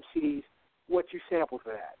and the MCs what you sampled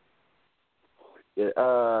for that? Yeah,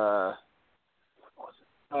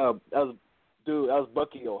 that was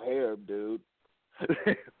Bucky O'Hare, dude.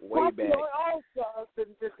 Way back.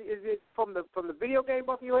 Is it from the video game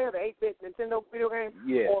Bucky O'Hare, the 8-bit Nintendo video game,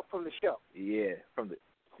 or from the show? Yeah,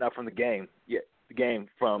 not from the game. Yeah, the game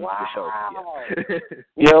from the show. Yeah.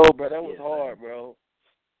 Yo, bro, that was hard, bro.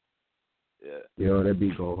 Yeah. Yo, that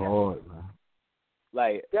beat go hard, man.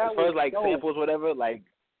 Like, as far as like samples, whatever, like,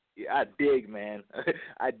 yeah, I dig, man.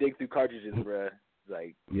 I dig through cartridges, bro.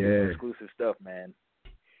 Like, exclusive stuff, man.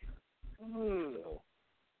 So.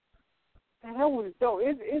 And that was dope.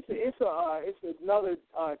 It's another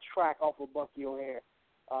track off of Bucky O'Hare,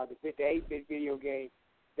 the 8-bit video game.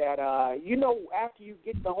 That after you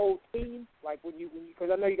get the whole theme, like when you because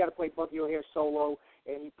I know you got to play Bucky O'Hare solo,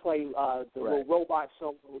 and you play the little robot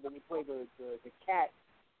solo, then you play the cat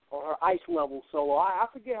or her ice level solo. I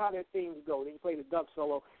forget how their themes go. Then you play the duck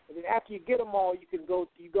solo, and then after you get them all, you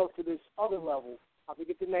go to this other level. I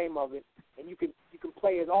forget the name of it, and you can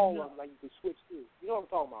play as all of them. Like you can switch through. You know what I'm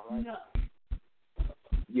talking about, right? No.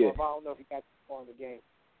 Yeah. I don't know if you got on the game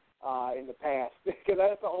in the past, because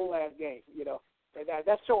that's the old ass game, you know. And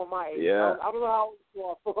that's showing my age. Yeah. I don't know how old you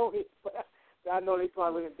are for it, but I know they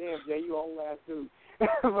probably looking, damn, Jay, you old ass dude.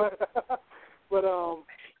 but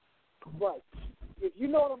if you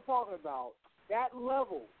know what I'm talking about, that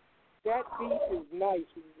level, that beat is nice.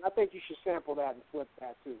 I think you should sample that and flip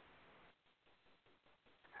that too.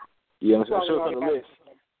 Yeah, I'm sure it's on the list.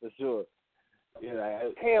 For sure. Yeah, I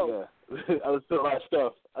listen to a lot of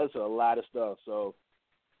stuff. I listen to a lot of stuff, so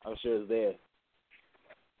I'm sure it's there.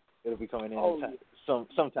 It'll be coming in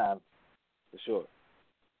sometime for sure.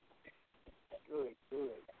 Good.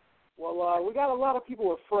 Well, we got a lot of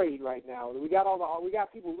people afraid right now. We got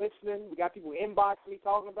people listening. We got people inboxing me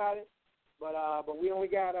talking about it. But we only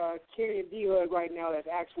got Kenny and D-Hood right now that's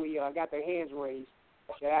actually got their hands raised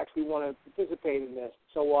that actually want to participate in this.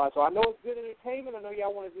 So I know it's good entertainment. I know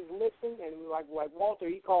y'all want to just listen. And like Walter,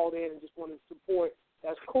 he called in and just wanted to support.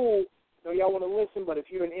 That's cool. I know y'all want to listen. But if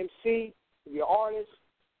you're an MC, if you're an artist,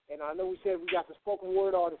 and I know we said we got the spoken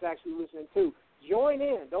word artists actually listening too, join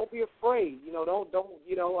in. Don't be afraid. Don't.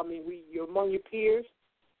 I mean, you're among your peers.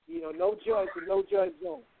 No judge and no judge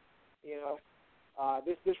zone.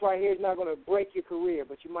 This right here is not going to break your career,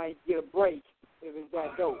 but you might get a break if it's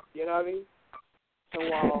that dope. You know what I mean? So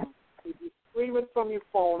if you're streaming from your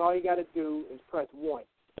phone, all you got to do is press 1.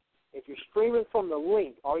 If you're streaming from the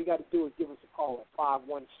link, all you got to do is give us a call at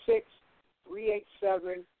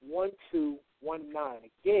 516-387-1219.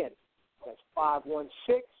 Again, that's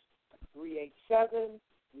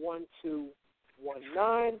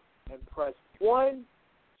 516-387-1219, and press 1.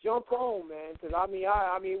 Jump on, man, because I mean,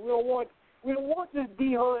 we don't want this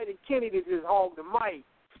D-Hood and Kenny to just hog the mic,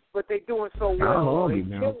 but they doing so well. I'll hog it,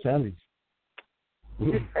 man. I'm telling you.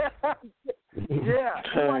 Yeah.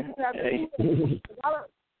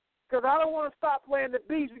 Because I don't want to stop playing the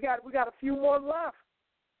beats. We got a few more left,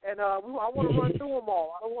 and I want to run through them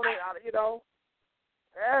all. I don't want to,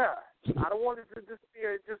 yeah. I don't want it to just be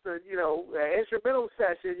an instrumental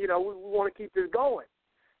session. We want to keep this going.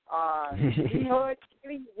 D-Hood,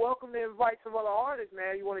 Kenny, welcome to invite some other artists,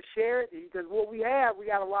 man. You want to share it? Because what we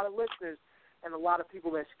got a lot of listeners and a lot of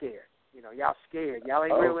people that's scared. Y'all scared. Y'all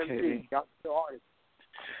ain't real MCs. Y'all still artists.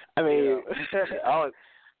 I mean,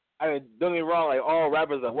 don't get me wrong, like, all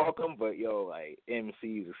rappers are welcome, but,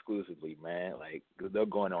 MCs exclusively, man. Like, they're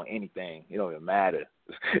going on anything. It don't even matter.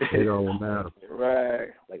 It don't matter.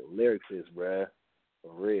 Right. Like a lyricist, bruh.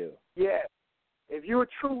 For real. Yeah. If you're a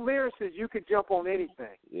true lyricist, you could jump on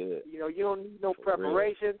anything. Yeah. You don't need no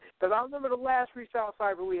preparation. Because I remember the last freestyle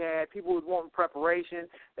cipher we had, people was wanting preparation.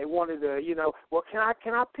 They wanted to, well, can I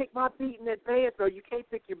pick my beat in advance? No, you can't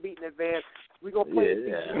pick your beat in advance. We're going to play the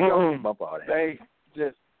beat. Bump all that. They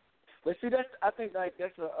just, but see, I think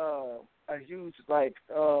that's a huge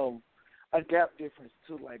a gap difference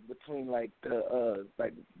too, between the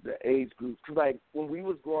age groups. Cause when we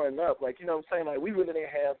was growing up, what I'm saying, we really didn't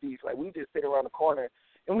have these. We just sit around the corner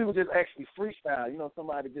and we would just actually freestyle.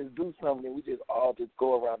 Somebody just do something and we just all just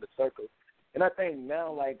go around the circle. And I think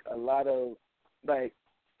now a lot of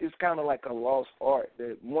it's kind of like a lost art.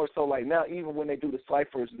 That more so now, even when they do the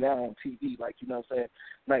ciphers now on TV, you know what I'm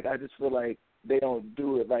saying? I just feel like they don't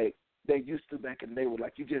do it they used to back in the day.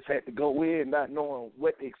 Where you just had to go in, not knowing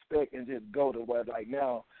what to expect, and just go to where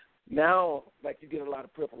now you get a lot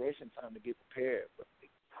of preparation time to get prepared. But,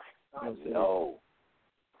 I know.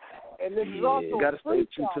 And this is also you got to stay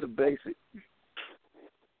true to the basics.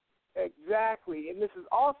 Exactly, and this is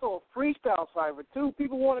also a freestyle cipher too.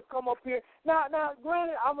 People want to come up here now.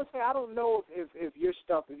 Granted, I'm gonna say I don't know if your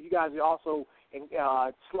stuff, if you guys are also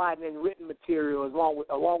sliding in written material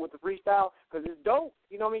along with the freestyle, because it's dope.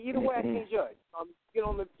 Either way, I can't judge. You get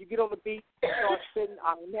on the beat, start spitting.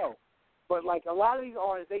 I don't know, but a lot of these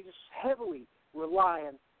artists, they just heavily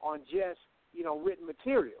relying on just written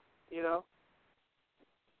material.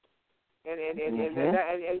 And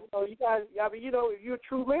you guys, if you're a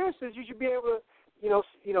true lyricist, you should be able to, get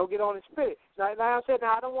on and spit it. Now I said,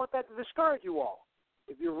 I don't want that to discourage you all.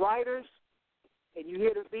 If you're writers and you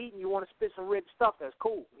hear the beat and you want to spit some written stuff, that's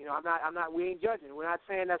cool. I'm not. We ain't judging. We're not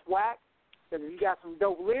saying that's whack. Because if you got some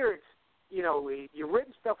dope lyrics, your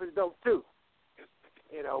written stuff is dope too.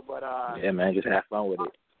 But yeah, man, just have fun with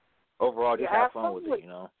it. Overall, just have fun with it.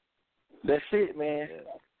 That's it, man.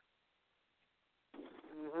 Yeah.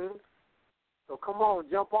 Mhm. So come on,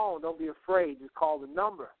 jump on. Don't be afraid. Just call the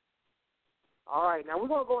number. All right, now we're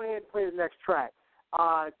going to go ahead and play the next track.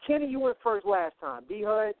 Kenny, you went first last time.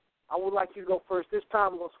 D-Hood, I would like you to go first this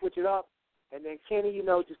time. We're going to switch it up. And then Kenny,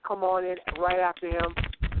 just come on in right after him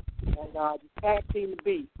and just tag team the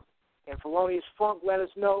beat. And Philonius Phunk, let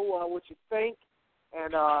us know what you think.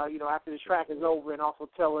 And, after the track is over, and also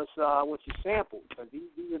tell us what you sampled. Because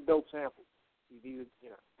these are dope samples. These are,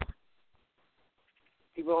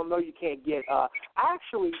 people don't know you can't get.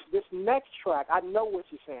 Actually, this next track, I know what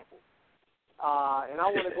you sampled, and I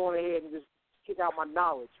want to go ahead and just kick out my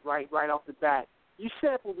knowledge right off the bat. You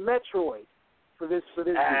sampled Metroid for this.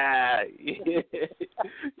 Yeah.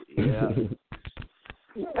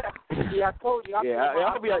 Yeah, I told you.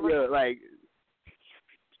 I'll be out here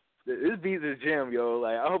This beat's a gem, yo.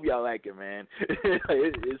 Like, I hope y'all like it, man.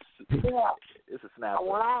 It's a snapper.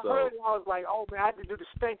 When I heard it, I was like, oh, man, I had to do the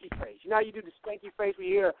stanky face. You know how you do the stanky face when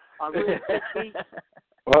you hear a really thick beat?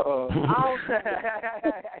 Uh-oh. I was like,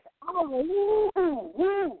 woo,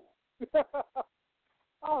 woo.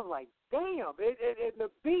 I was like, damn. And the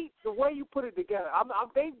beat, the way you put it together,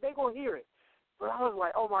 they going to hear it. But I was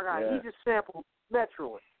like, oh, my God, he just sampled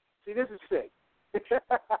Metroid. See, this is sick.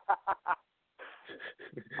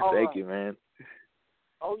 Thank you, man.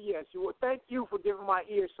 Oh, yes. Well, thank you for giving my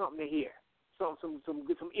ears something to hear. Some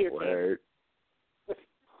ear Word.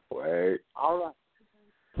 Word. All right.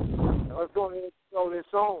 Let's go ahead and throw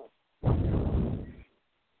this on.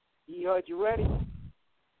 You heard you ready?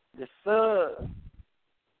 Yes, sir.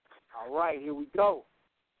 All right, here we go.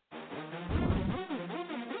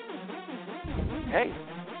 Hey.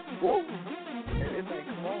 Whoa. It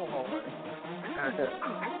makes more hard.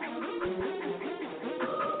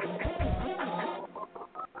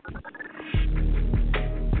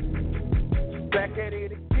 Back at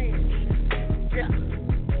it again. Yeah.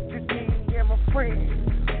 Just me and my friends.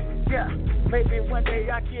 Yeah. Maybe one day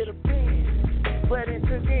I get a pen. But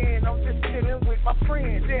until then, I'm just chilling with my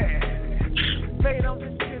friends. Yeah. Mate, I'm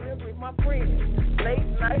just chilling with my friends.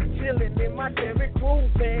 Late night chilling in my Chevy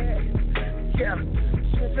Cruze, man. Yeah.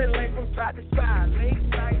 Shifting lane from side to side. Late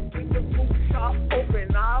night with the boot shop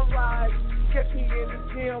open. All right. Catch me in the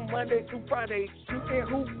gym Monday through Friday shooting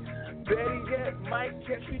hoops. Better yet, might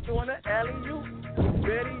catch me doing an alley-oop.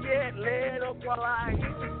 Better yet, lay it up while I hit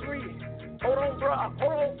the three. Hold on, bruh.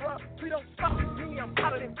 We don't stop me. I'm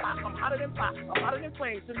hotter than pop. I'm hotter than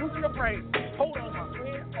flames. Salute your brain. Hold on, my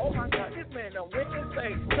friend. Oh, my God. This man done went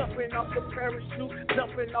insane. Jumping off the parachute.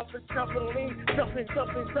 Jumping off the trampoline. Jumping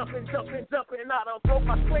out of broke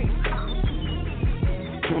my swing.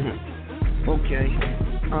 Okay.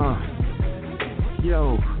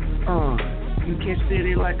 You can't spit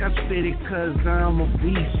it like I spit it, cause I'm a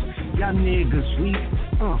beast. Y'all niggas weak,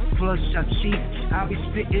 plus y'all cheap. I be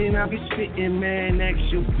spitting, man, ask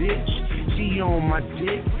your bitch. She on my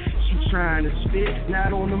dick, she trying to spit,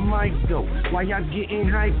 not on the mic though. Why y'all getting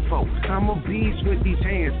hype for? I'm a beast with these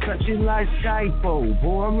hands, touching like Skypo.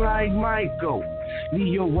 Boy, I'm like Michael.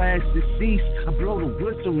 Leave your ass deceased, I blow the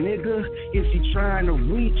whistle, nigga. If you trying to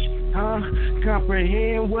reach,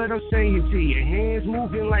 comprehend what I'm saying to you. Hands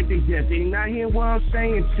moving like they deaf, they not hear what I'm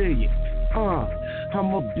saying to you.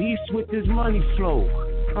 I'm a beast with this money flow.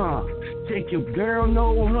 Take your girl,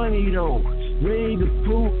 no honey though. Ready to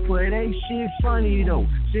proof, but ain't shit funny though.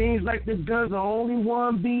 Seems like the guns the only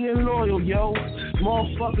one being loyal, yo.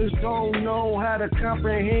 Motherfuckers don't know how to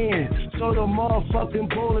comprehend, so the motherfucking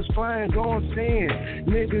bullets flying gon' send.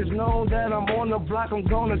 Niggas know that I'm on the block, I'm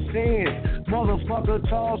gonna send. Motherfucker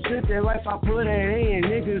tall shit, their life I put it in.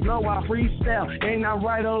 Niggas know I freestyle, and I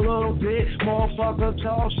write a little bit. Motherfucker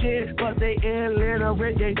tall shit, but they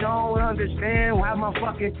illiterate. They don't understand how my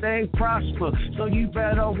fucking thing prosper. So you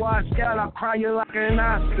better watch out, I'll cry you like an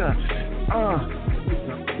Oscar.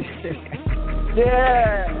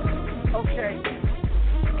 Yeah. Okay.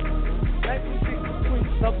 Let me take a quick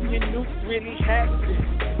something new really happened.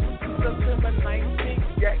 September 19th,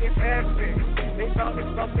 yeah, it's happening. They found it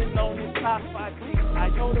something known as top 5 G. I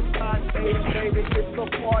know the stage, baby, it's a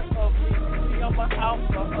part of me. See, I'm an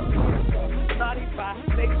alpha, a sister, naughty by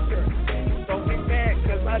nature. Don't get mad,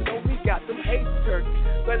 cause I know we got them haters.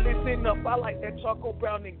 But listen up, I like that charcoal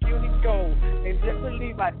brown and guilty gold. And just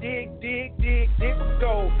believe I dig for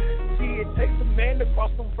gold. See, it takes a man to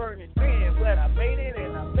cross some burning sand. But I made it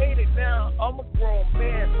and I made it now. I'm a grown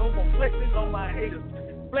man, so I'm flexing on my haters.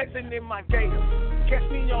 Flexing in my gators. Catch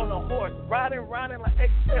me on a horse, riding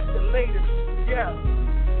like escalators. Yeah.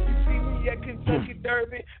 You see me at Kentucky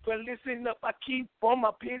Derby, but listen up, I keep on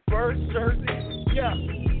my Pittsburgh jersey. Yeah.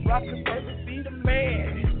 Rockin' Burger be the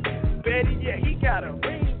man. Betty, yeah, he got a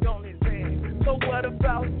ring on his hand. So what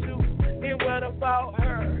about you? And what about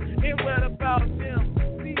her? And what about them?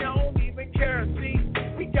 See, I don't even care. See,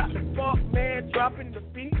 we got the funk man dropping the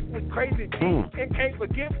beat with crazy D. And can't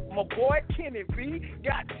forget my boy Kenny V.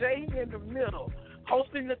 Got Jay in the middle,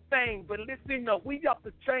 hosting the thing. But listen up, we off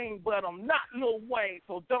the chain, but I'm not Lil Wayne.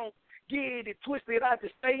 So don't get it twisted, I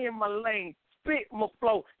just stay in my lane. Spit my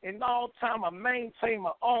flow, and all time I maintain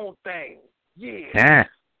my own thing. Yeah.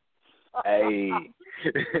 Hey.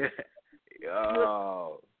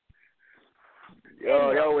 Y'all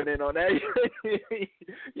went in on that.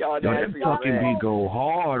 Y'all that fucking beat go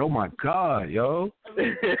hard. Oh my God, yo.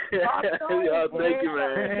 Y'all, thank you,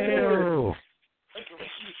 man. Hell.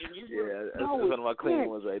 Yeah, that's one of my clean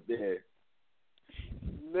ones right there.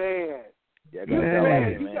 Man. Yeah,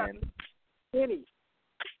 man.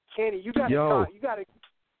 Kenny, you got to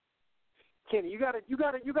Kenny, you got a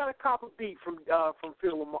cop a beat from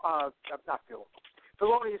Phil, not Phil,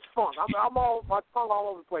 Philonius Phunk. I'm all my tongue all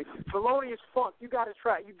over the place. Philonius Phunk, you got to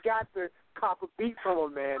cop a beat from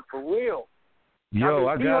him, man, for real. Yo,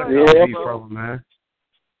 I got a couple beats from him, man.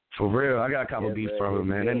 For real, I got a couple beats from him,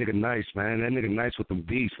 man. That nigga nice, man. That nigga nice with them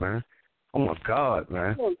beats, man. Oh my God,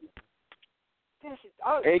 man.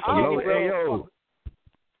 Hey, yo.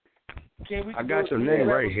 I got your name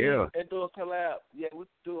right here. And do a collab. Yeah, we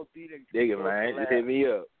do a beat. Dig it, man. Just hit me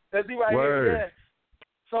up. That's he right Word. here. Yeah.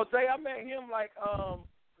 So Jay, I met him like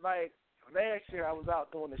last year. I was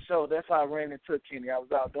out doing the show. That's how I ran into Kenny. I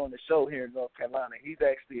was out doing the show here in North Carolina. He's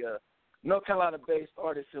actually a North Carolina-based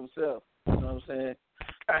artist himself. You know what I'm saying?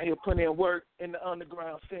 Out here putting in work in the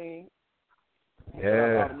underground scene.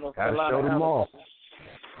 Yeah, gotta show them off.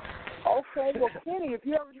 Okay, well, Kenny, if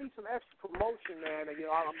you ever need some extra promotion, man, you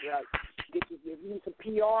know, if you need some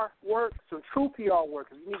PR work, some true PR work,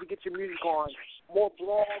 if you need to get your music on more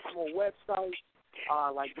blogs, more websites,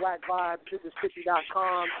 like Black Vibes,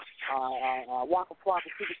 Mississippi.com, Waka Flocka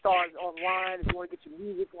Superstars Online, if you want to get your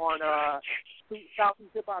music on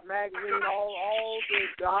Southeast Hip Hop Magazine, all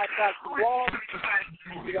the high tracks and blogs,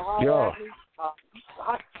 you know, holler at me.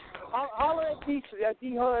 Holler at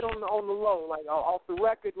D-Hud on the low, like off the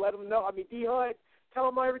record, let him know. I mean, D-Hud, tell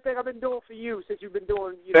him everything I've been doing for you since you've been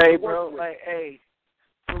doing, you know, hey, bro, like, hey,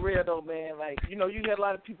 for real though, man, like, you know, you hear a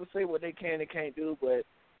lot of people say what they can and can't do, but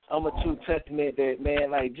I'm a true testament that,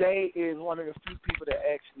 man, like, Jay is one of the few people that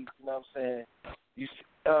actually, you know what I'm saying,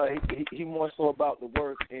 he more so about the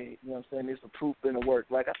work, and, you know what I'm saying, there's a proof in the work.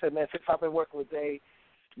 Like I said, man, since I've been working with Jay,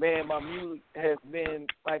 man, my music has been,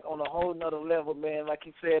 like, on a whole nother level, man. Like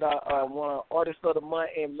he said, I won Artist of the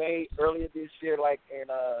Month in May earlier this year, like, and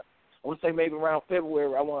I want to say maybe around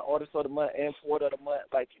February, I won Artist of the Month and Poet of the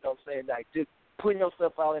Month, like, you know what I'm saying, like, just putting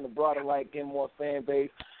yourself out in the broader light, getting more fan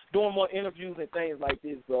base, doing more interviews and things like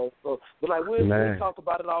this, bro. So, but, like, we'll talk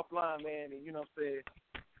about it offline, man, and, you know what I'm saying,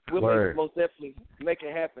 we'll most definitely make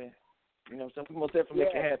it happen. You know what I'm saying? We'll most definitely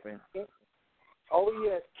make it happen. Oh,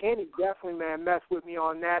 yes, Kenny, definitely, man, mess with me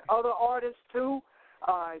on that. Other artists, too,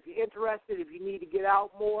 if you're interested, if you need to get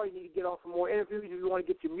out more, you need to get on some more interviews, if you want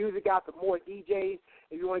to get your music out to more DJs,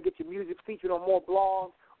 if you want to get your music featured on more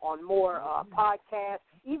blogs, on more podcasts,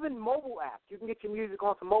 even mobile apps. You can get your music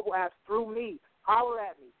on some mobile apps through me. Holler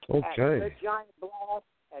at me at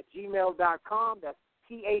thegiantblast@gmail.com. That's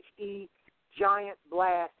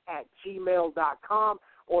thegiantblast@gmail.com.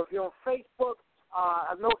 Or if you're on Facebook,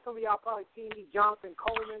 I know some of y'all probably seen me, Jonathan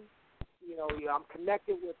Coleman. You know, I'm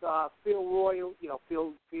connected with Phil Royal, you know,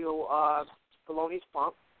 Phil Philonius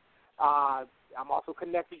Phunk. I'm also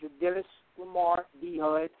connected to Dennis Lamar,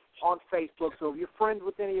 D-Hud, on Facebook. So if you're friends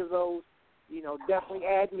with any of those, you know, definitely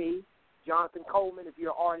add me, Jonathan Coleman, if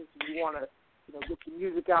you're an artist and you want to, you know, get your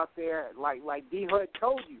music out there. Like D-Hud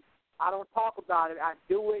told you, I don't talk about it. I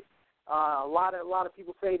do it. A lot of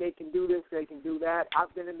people say they can do this, they can do that.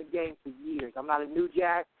 I've been in the game for years. I'm not a new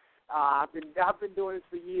jack. I've been doing this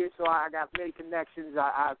for years, so I got many connections.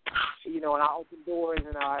 I you know, and I open doors,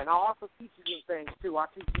 and I also teach you some things too. I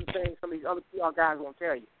teach you things some of these other PR guys won't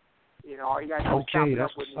tell you. You know, all you got to do is chop it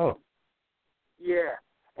up with me. Yeah,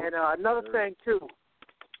 and another thing too,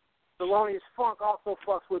 Philonius Phunk also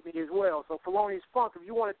fucks with me as well. So Philonius Phunk, if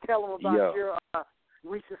you want to tell him about your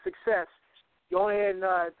recent success, go ahead and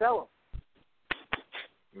tell him.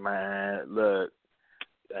 Man, look,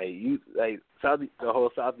 the whole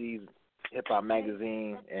Southeast Hip Hop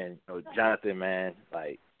Magazine and, you know, Jonathan, man,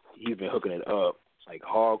 like, he's been hooking it up, like,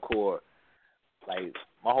 hardcore. Like,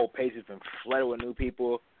 my whole page has been flooded with new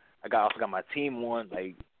people. I also got my team on.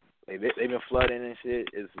 Like, they've been flooding and shit.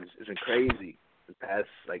 It's been crazy the past,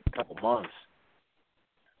 like, couple months.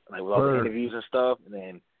 Like, with all the interviews and stuff. And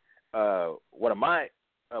then one of my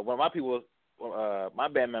people, my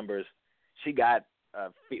band members, she got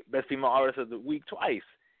Best Female Artist of the Week twice.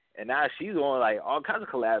 And now she's on, like, all kinds of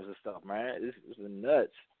collabs and stuff, man. It's been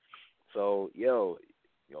nuts. So,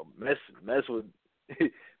 mess with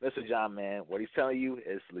John, man. What he's telling you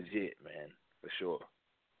is legit, man, for sure.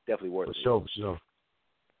 Definitely worth it. For sure.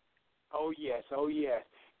 Oh yes.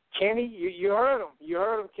 Kenny, you heard him. You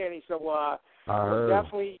heard him, Kenny. So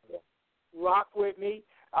definitely rock with me.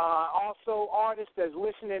 Also, artists that's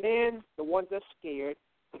listening in, the ones that's scared.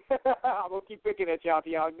 I'm going to keep picking at y'all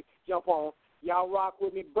till y'all jump on. Y'all rock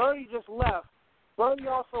with me. Birdie just left. Birdie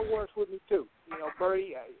also works with me, too. You know,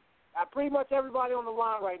 Birdie, pretty much everybody on the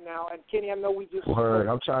line right now. And, Kenny, I know we just... Word.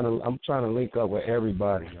 I'm trying to link up with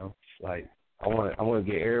everybody, you know. Like, I want to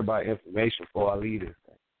get everybody information before I leave this.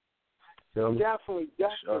 Definitely.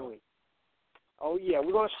 Sure. Oh yeah,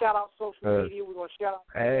 we're gonna shout out social media. We're gonna shout out.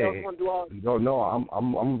 Hey, we're gonna do all. You don't know.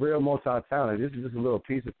 I'm real multi-talented. This is just a little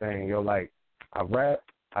piece of thing, yo. Like I rap,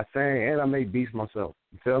 I sing, and I make beats myself.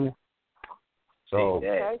 You feel me? So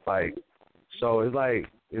it's like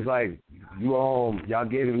you y'all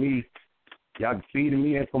giving me, y'all feeding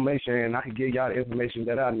me information, and I can give y'all the information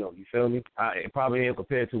that I know. You feel me? It probably ain't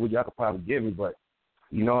compared to what y'all could probably give me, but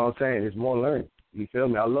you know what I'm saying? It's more learning. You feel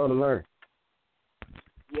me? I love to learn.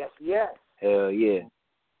 Yes. Hell yeah.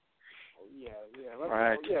 Yeah.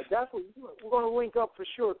 Right. Yeah, definitely. We're going to link up for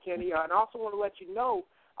sure, Kenny. And I also want to let you know,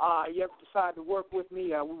 you ever decide to work with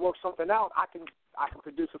me, we work something out, I can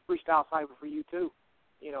produce a freestyle cipher for you too.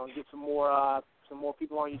 You know, and get some more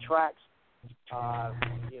people on your tracks.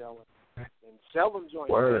 You know, and sell them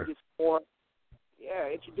joints. Word. Get some more. Yeah,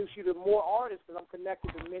 introduce you to more artists, because I'm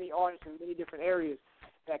connected to many artists in many different areas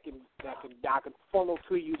that I can funnel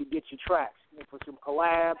to you to get your tracks. You know, for some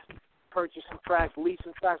collabs, purchase some tracks, lease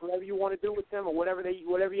some tracks, whatever you want to do with them, or whatever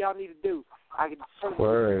y'all need to do. I can certainly.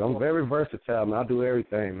 Word. I'm very versatile, man. I do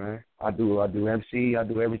everything, man. I do MC. I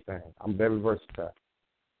do everything. I'm very versatile.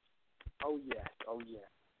 Oh yeah.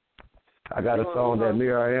 I got a song that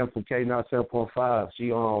Mir I Am from K97.5.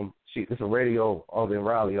 She it's a radio over in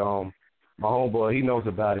Raleigh. My homeboy, he knows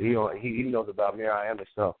about it. He knows about Mir I Am and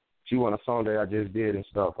stuff. She want a song that I just did and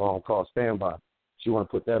stuff called Standby. She want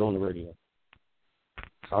to put that on the radio.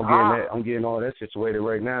 So I'm getting all that situated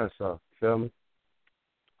right now and stuff. You feel me?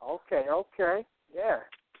 Okay. Yeah.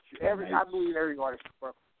 I believe every artist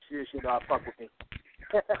should fuck with me.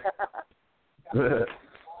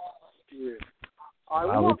 Yeah.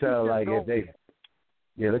 I would tell like if they.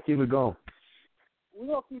 Yeah, let's keep it going. We're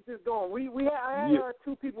gonna keep this going. I had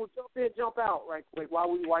two people jump in, jump out right quick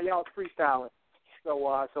while y'all freestyling.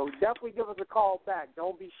 So definitely give us a call back.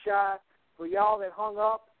 Don't be shy. For y'all that hung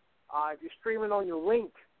up, if you're streaming on your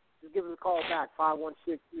link, just give us a call back,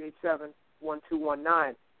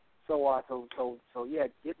 516-387-1219. So yeah,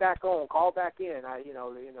 get back on, call back in. I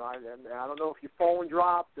don't know if your phone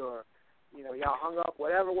dropped or y'all hung up,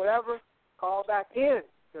 whatever. Call back in,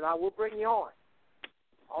 because I will bring you on.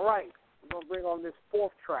 All right, we're gonna bring on this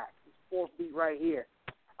fourth track, this fourth beat right here.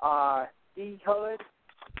 D Hood,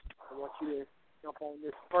 I want you to jump on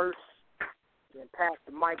this first, then pass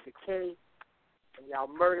the mic to Kenny, and y'all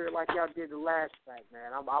murder it like y'all did the last track,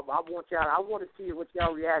 man. I want to see what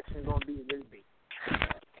y'all reaction is gonna be to this beat.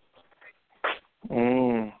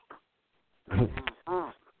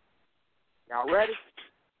 Y'all ready?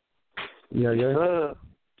 Yeah.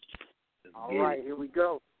 All right, here we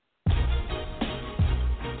go.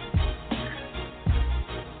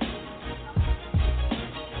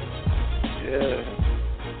 Yeah.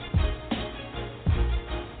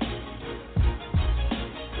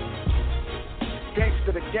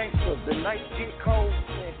 Gangster to gangster, the nights get cold,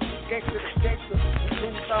 man. Gangster to gangster, we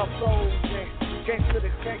lose our souls, man. Gangster to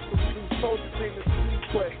gangster, we lose soldiers in the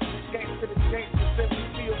speedway. Gangster to gangster, let me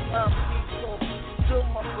feel my peace. So,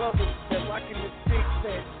 my brothers that rockin' the sticks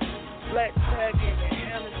and black tagging and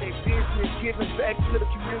handling their business, giving back to the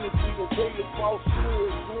community the way the boss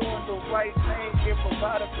should, doing the right thing and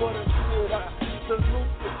providing for the good. I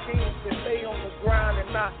salute the kings that lay on the grind,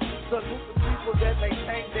 and I salute the people that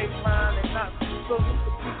maintain their mind, and I salute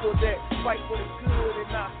the people that fight for the good,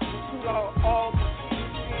 and I salute all the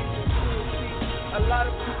kings and good. A lot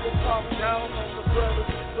of people talk down on the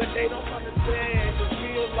brothers, but they don't understand the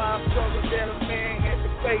real life struggle that a man has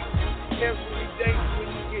to face every day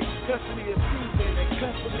when you get custody of children and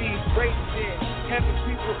custody raping, having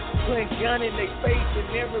people putting gun in their face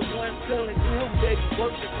and everyone telling him that he's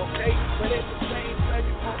working okay, but at the same time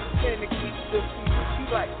you understand to keep the people. He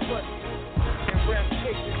like what? And rap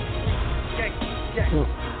cases, gang.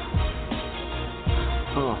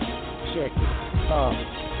 Check it.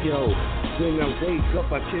 Yo, when I wake up,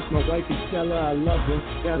 I kiss my wife and tell her I love her.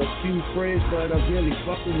 Got a few friends, but I really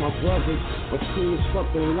fuck with my brothers. But cool as fuck,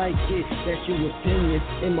 don't like it, that's your opinion.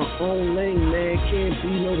 In my own lane, man, can't be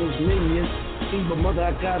no those minions. See my mother,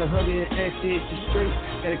 I gotta hug her and ask her if she's straight.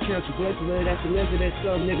 Gotta count your blessings, but that's the measure that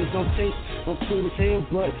some niggas don't take. I'm cool as hell,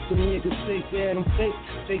 but some niggas say that I'm fake.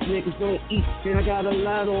 Fake niggas don't eat, and I got a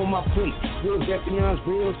lot on my plate. Real recognize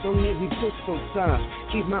real, some niggas push sometimes.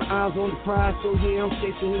 Keep my eyes on the prize, so yeah, I'm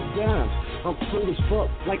chasing his dimes. I'm cool as fuck,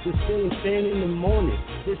 like the ceiling fan in the morning.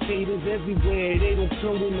 This haters everywhere, they don't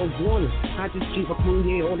come with no warning. I just keep a cool,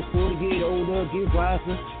 yeah, on the poor to get older, get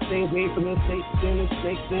wiser. Stay away from them fakes and them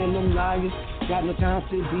snakes and them liars. Got no time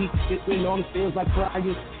to be sipping on the fields like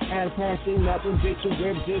flyers. Had a passion, nothing bitch, and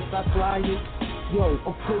rip just like flyers. Yo,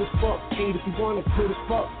 I'm cool as fuck, hey, if you want it, cool as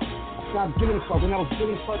fuck. I stopped giving a fuck, when I was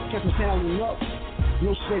giving a fuck, kept my talent up.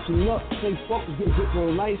 No stretching up, say fuck to get a grip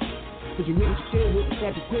on life. Cause you niggas chill with the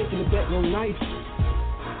happy quick and the bet no nice.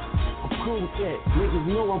 I'm cool with that. Niggas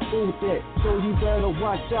know I'm cool with that. So you better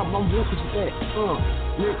watch out, my roof is that.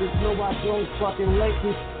 Niggas know I don't fucking like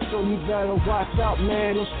this. So you better watch out,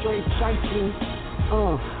 man. I'm straight chasing.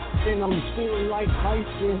 And I'm feeling like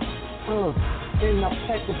Tyson. And I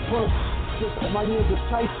pack a punch. Just like my nigga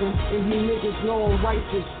Tyson. And you niggas know I'm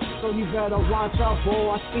righteous. So you better watch out,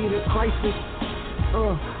 boy. I see the crisis.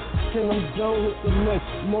 Till I'm done with the mess.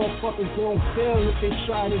 Motherfuckers gon' fail if they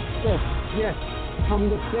try this test. Yes, I'm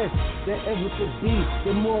the best that ever could be.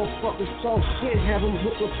 The motherfuckers talk shit, have them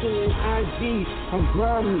look up to an ID. I'm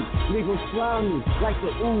grimy, leave them slimy like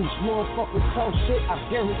the ooze. Motherfuckers talk shit, I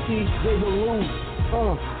guarantee they will lose.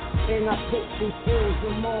 And I put some things,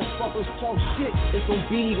 the motherfuckers talk shit, it's gon'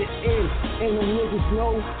 be the end. And the niggas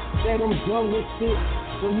know that I'm done with it.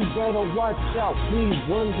 So you better watch out, please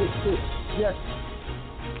run with it. Yes.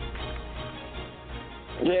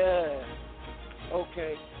 Yeah.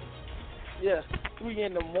 Okay. Yeah. 3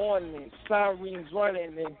 in the morning, sirens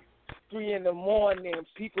running, and 3 in the morning,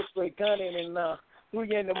 people start gunning, and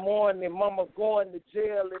 3 in the morning, mama going to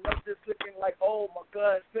jail, and I'm just looking like, oh my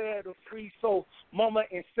God, said a free soul, mama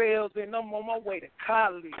in sales, and I'm on my way to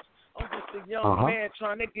college. I'm just a young man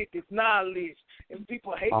trying to get this knowledge, and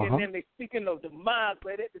people hating and they speaking of demise,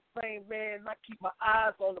 but at the same man, I keep my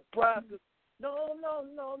eyes on the prize. No,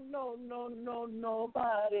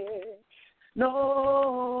 nobody.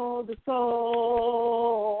 No, the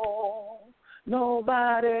soul.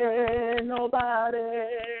 Nobody, no.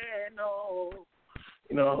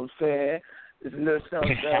 You know what I'm saying? It's a little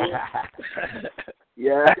something.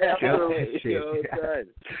 Yeah. Yo.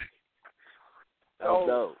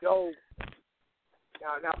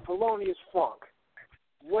 Now, Philonius Phunk.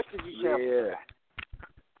 What did you sample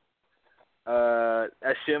for that?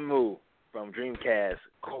 That's Shenmue from Dreamcast,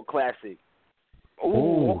 cool classic.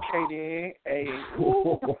 Ooh, okay then. Hey,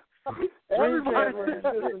 everybody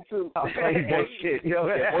listen to. I'll play that shit, yo.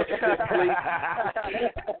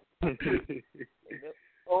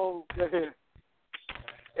 Oh, man.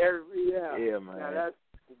 Yeah, man. Now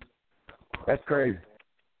That's crazy.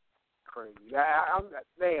 Crazy.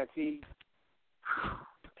 Man, see,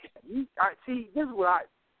 this is what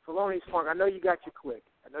Philonius Phunk, I know you got your clique.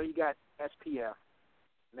 I know you got S.P.F.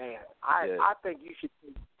 Man, I think you should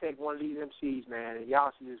take one of these MCs, man, and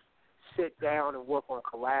y'all should just sit down and work on a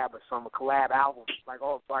collab or something, a collab album, like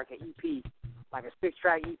an EP, like a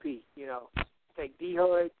 6-track EP, you know. Take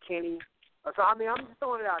D-Hood, Kenny. So, I mean, I'm just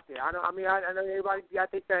throwing it out there. I know everybody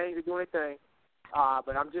got their thing, they're doing their thing.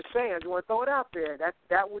 But I'm just saying, I just want to throw it out there.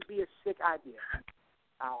 That would be a sick idea.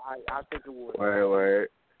 I think it would. Word.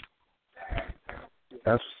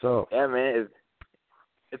 That's so. Yeah, man.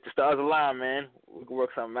 If the stars align, man, we can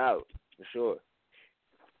work something out for sure.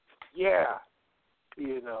 Yeah,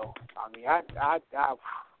 you know, I mean, man,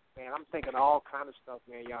 I'm thinking all kind of stuff,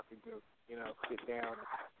 man. Y'all can do, you know, sit down and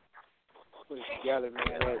put it together,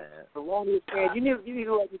 man. Philonius, man, you need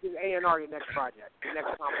to let me do A&R your next project, your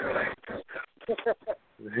next compilation.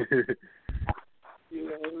 You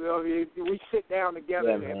know, we sit down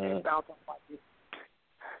together and bounce off like this.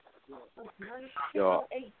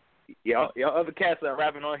 Y'all other cats that are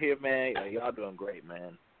rapping on here, man, y'all doing great,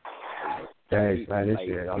 man. Thanks, man. This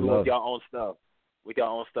shit, I love with y'all own stuff. With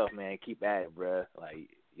y'all own stuff, man. Keep at it, bruh. Like,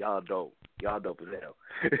 y'all dope. Y'all dope as hell.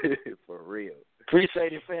 For real.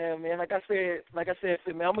 Appreciate it, fam, man. Like I said,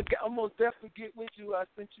 man, I'm gonna definitely get with you. I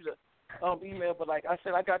sent you the email, but like I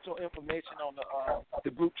said, I got your information on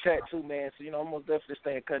the group chat too, man. So, you know, I'm gonna definitely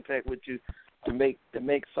stay in contact with you to make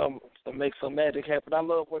some magic happen. I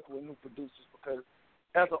love working with new producers because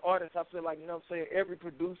as an artist, I feel like, you know what I'm saying, every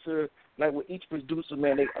producer, like with each producer,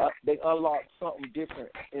 man, they unlock something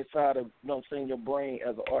different inside of, you know what I'm saying, your brain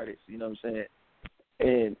as an artist, you know what I'm saying?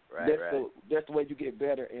 And that's the way you get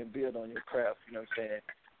better and build on your craft, you know what I'm saying?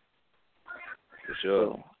 For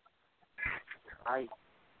sure. Right.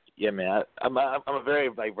 Yeah, man, I'm a very,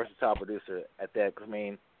 like, versatile producer at that, cause, I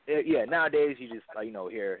mean, yeah, nowadays you just, like, you know,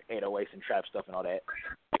 hear 808s and trap stuff and all that.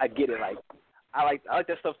 I get it, like, I like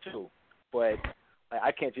that stuff too, but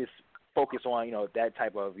I can't just focus on, you know, that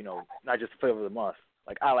type of, you know, not just the flavor of the month.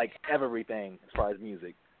 Like, I like everything as far as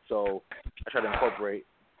music. So I try to incorporate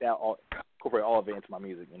all of it into my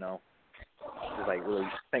music, you know. Just like really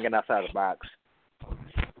thinking outside the box.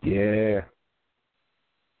 Yeah.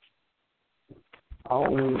 I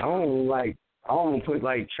don't put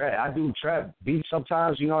like trap. I do trap beats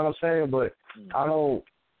sometimes, you know what I'm saying? But I don't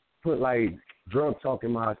put like drug talk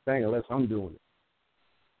in my thing unless I'm doing it.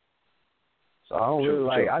 So I don't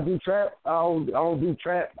really I do trap. I don't do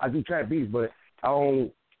trap. I do trap beats, but I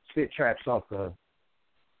don't spit trap stuff.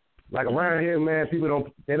 Like around here, man, people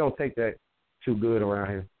don't take that too good around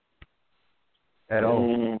here at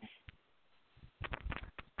all.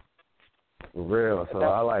 For real. So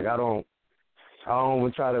I don't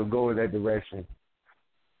even try to go in that direction.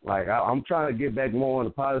 Like I'm trying to get back more on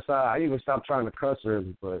the positive side. I even stopped trying to cuss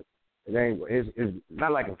really, but it's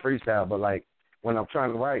not like a freestyle, but like when I'm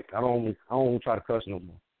trying to write, I don't try to cuss no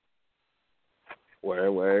more.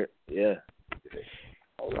 Word. Yeah.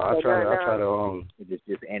 I try to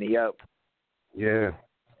just ante up. Yeah.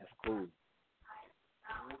 That's cool.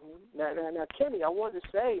 Now, Kenny, I wanted to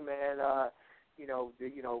say, man,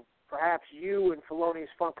 perhaps you and Philonius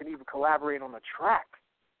Phunk could even collaborate on a track.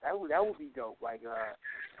 That would be dope. Like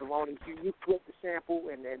Philonius, you flip the sample,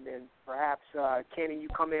 and then perhaps Kenny, you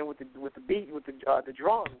come in with the beat with the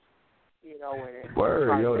drums. And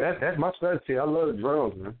word, yo, that's my specialty. I love the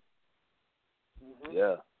drums, man. Mm-hmm.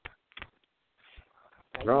 Yeah.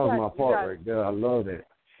 Drums my part right there. I love it.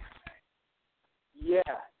 Yeah,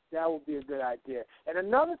 that would be a good idea. And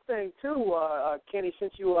another thing too, Kenny,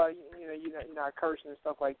 since you're not cursing and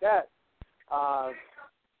stuff like that,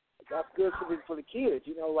 that's good for the kids.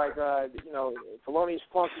 Philonius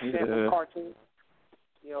Phunk samples cartoons,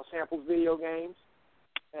 samples video games,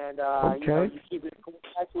 and you keep it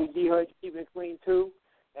actually D-Hood, you keep it clean too,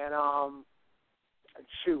 and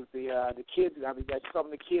the kids. I mean, that's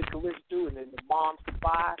something the kids can listen to, and then the moms can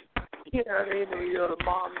buy. You know what I mean? The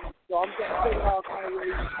mom. So I'm just thinking all kind of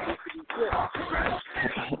ways to be good.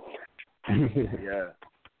 Yeah.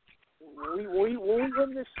 We in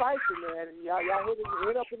this cycle, man, and y'all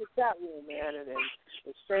hit up in the chat room, man, and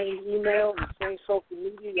exchange email, exchange social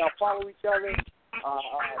media. Y'all follow each other,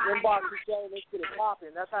 inbox each other, let's get it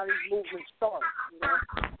popping. That's how these movements start,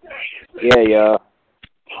 Yeah.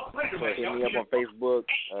 Hit me up on Facebook,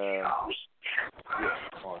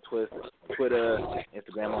 on Twitter,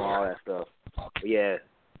 Instagram, on all that stuff. But yeah,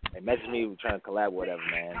 message me. We're trying to collab, whatever,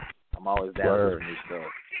 man. I'm always down for new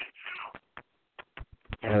stuff.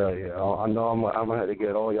 Hell yeah! I know I'm gonna have to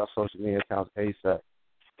get all y'all social media accounts ASAP.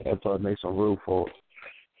 That's to make some room for it.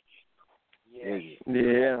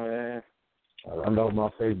 Yeah, man. I know my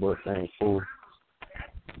Facebook thing cool.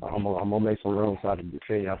 I'm gonna make some room so I can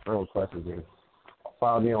send y'all friend requests in.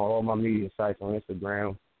 Follow me on all my media sites on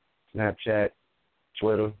Instagram, Snapchat,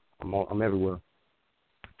 Twitter. I'm everywhere.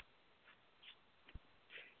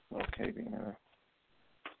 Okay, man.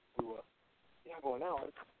 Yeah, going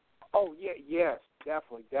out. Oh yeah, yes,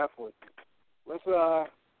 definitely. Let's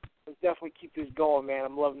definitely keep this going, man.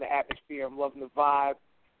 I'm loving the atmosphere. I'm loving the vibe.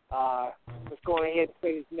 Let's go ahead and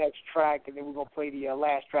play this next track, and then we're gonna play the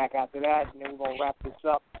last track after that, and then we're gonna wrap this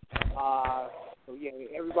up. So yeah,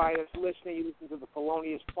 everybody that's listening, you listen to the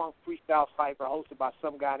Philonius Phunk Freestyle Cipher, hosted by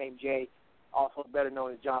some guy named Jay, also better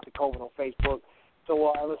known as Jonathan Colvin on Facebook.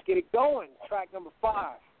 So let's get it going. Track number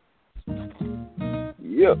 5.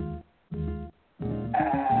 Yep.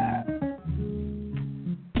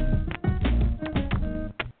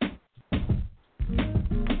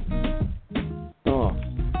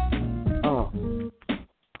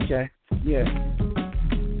 Okay. Yeah.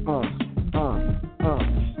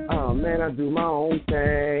 Man, I do my own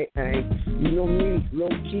thing. You know me, low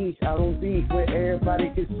key. I don't beef where everybody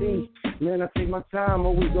can see. Man, I take my time,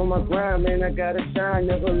 always on my grind. Man, I gotta shine,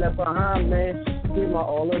 never left behind, man. Give my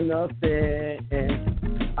all or nothing.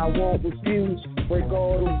 I won't refuse, break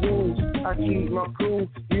all the rules. I keep my cool.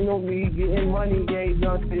 You know me, getting money ain't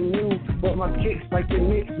nothing new. But my kicks like the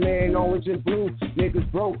Knicks, man, always in blue. Niggas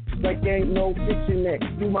broke, like there ain't no fixing that.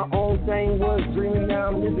 Do my own thing, was dreaming, now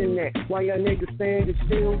I'm living that. Why y'all niggas standing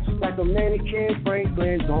still, like a mannequin?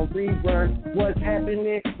 Franklin, don't rerun. What's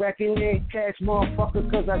happening? Racking in cash, motherfucker,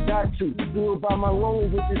 cause I got to. Do it by my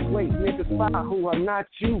loan with this weight, niggas spy who I'm not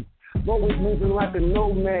you. Always moving like a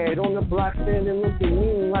nomad, on the block standing looking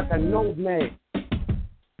mean like a nomad.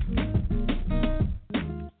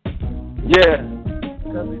 Yeah,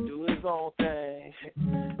 cause he do his own thing.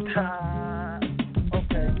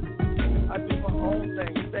 Okay, I do my own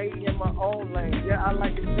thing, stay in my own lane. Yeah, I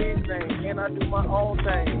like the big thing, and I do my own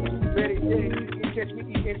thing. Better yet, you can catch me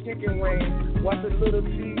eating chicken wings. Watch a little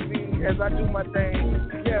TV as I do my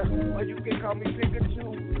thing. Yeah, or you can call me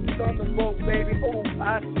Pikachu. Thunderbolt, baby. Oh,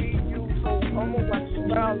 I see you. So I'ma watch you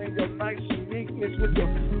smile in your nice uniqueness with your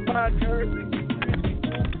fine jersey.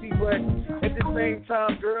 But at the same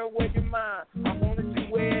time, girl, where your mind? I wanted to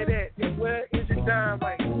wear that. And where is your time?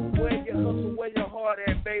 Like, where your hustle, where your heart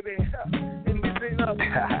at, baby? And listen up,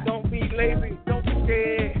 don't be lazy, don't be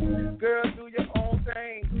scared. Girl, do your own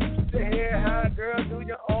thing. Keep your hair high, girl, do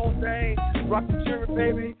your own thing. Rock the cherry,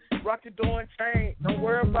 baby. Rock your door and chain. Don't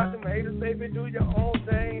worry about them haters, baby, do your own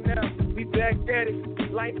thing now. We back at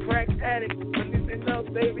it, like crack addict. But listen up,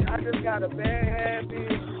 baby, I just got a bad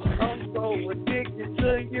habit. I'm so addicted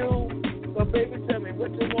to you. So baby, tell me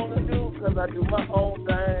what you wanna do, cause I do my own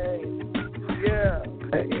thing. Yeah.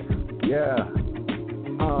 Yeah.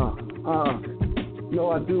 No,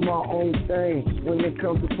 I do my own thing. When it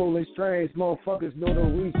comes to pulling strings, motherfuckers know to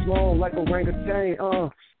reach long like orangutan.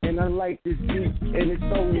 And I like this beat, and it's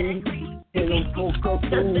so neat. And I'm full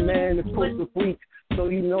cartoon, man, it's supposed to weak. So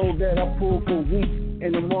you know that I pull for weeks.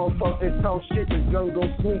 And the motherfuckers talk shit, the gun go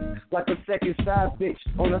sweet. Like a second side bitch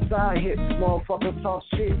on a side hit. Motherfuckers talk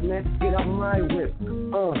shit, man, get out my whip.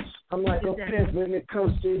 I'm like a pimp when it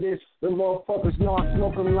comes to this. The motherfuckers know I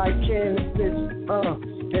smoke them like cannabis.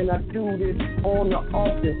 And I do this on the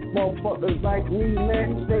often. Motherfuckers like me,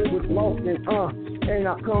 man, stay with Lawson. And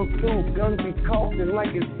I come through, guns be coughing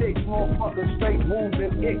like it's sick. Motherfuckers straight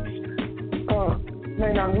moving itch.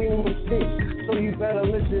 Man, I mean with six, so you better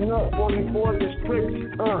listen up, boy, before this trick.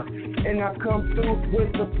 And I come through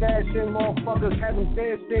with the fashion, motherfuckers have them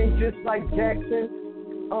dancing just like Jackson.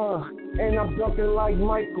 And I'm dunking like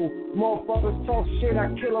Michael. Motherfuckers talk shit, I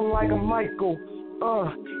kill them like a Michael.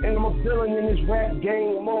 And I'm a villain in this rap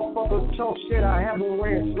game. Motherfuckers talk shit, I have them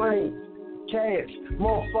wearing slings. Cash,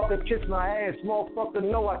 motherfucker kiss my ass. Motherfucker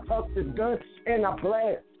know I toss this gun and I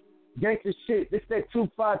blast. Gangsta shit, this that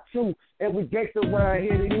 252, and we gangsta around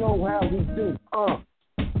here, they know how we do.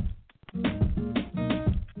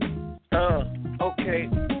 Okay.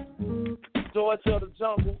 Joy to the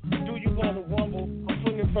jungle, do you wanna rumble? I'm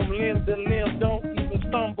swinging from limb to limb, don't even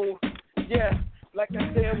stumble. Yeah, like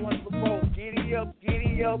I said once before, giddy up,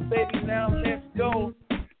 baby, now let's go.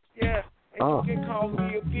 Yeah. And you can call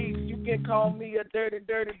me a beast, you can call me a dirty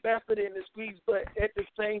bastard in the streets, but at the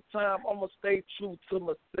same time, I'm going to stay true to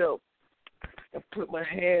myself and put my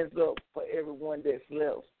hands up for everyone that's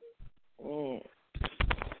left. Hey.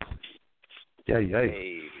 Yo.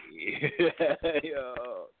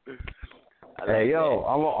 Hey, yo,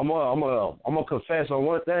 I'm gonna confess on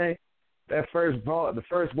one thing. That the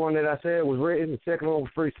first one that I said was written, the second one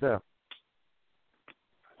was freestyle.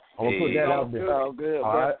 I'm going to put that out there. All good.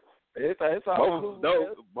 All right. It's all cool.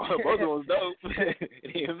 Dope. Both of them was dope.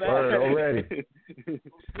 It didn't matter. Already. Yeah,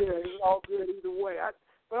 it's all good either way.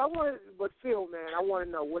 But Phil, man, I want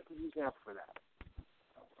to know, what did you have for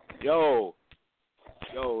that? Yo,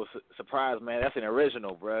 surprise, man. That's an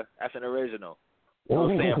original, bruh. That's an original. No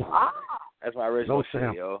sample. That's my original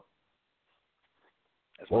shit, yo.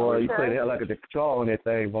 Boy, you play that like a control on that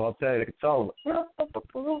thing, boy. I'll tell you, the control.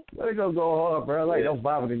 Let it go hard, bro. Like, don't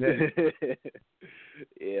bother me that.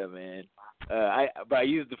 Yeah, man. I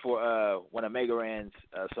used it for one of Mega Ran's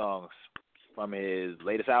songs from his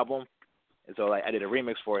latest album, and so like I did a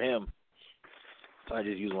remix for him. So I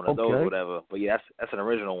just used one of those, or whatever. But yeah, that's an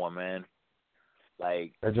original one, man.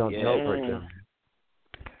 Like that jump's dope right there.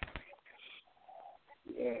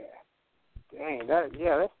 Yeah. Dang, that's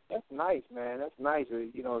nice, man. That's nice.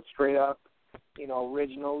 Straight up,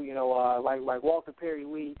 original. Like Walter Perry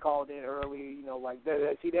Lee called in earlier. Like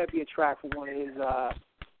that. See, that'd be a track for one of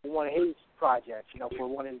his projects. For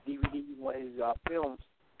one of his DVDs, one of his films.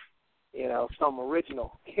 Something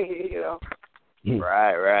original.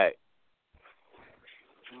 Right.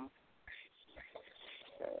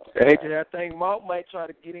 Hey, I think Mark might try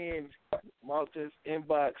to get in. Mark just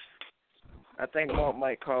inbox. I think Mark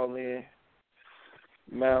might call in.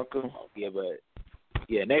 Malcolm. Yeah, but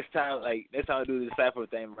next time I do the Cypher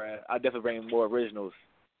thing, bro, I'll definitely bring more originals.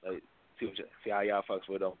 Like, see how y'all fucks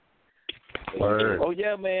with them. Oh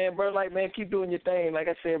yeah, man, bro. Like, man, keep doing your thing. Like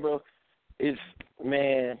I said, bro, it's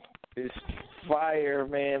fire,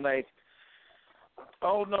 man. Like,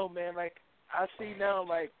 oh no, man. Like, I see now,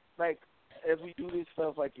 like as we do this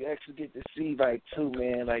stuff, like you actually get to see, like, too,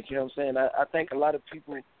 man. Like, you know what I'm saying? I think a lot of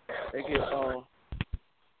people they get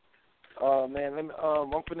man,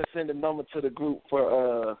 I'm finna send a number to the group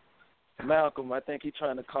for Malcolm. I think he's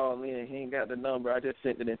trying to call in. He ain't got the number. I just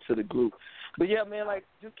sent it into the group. But yeah, man, like,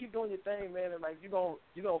 just keep doing your thing, man, and like you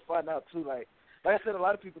gonna find out too. Like I said, a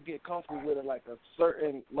lot of people get comfortable with it, like a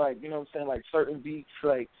certain, like, you know what I'm saying, like certain beats,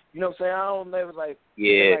 like, you know what I'm saying. I don't never like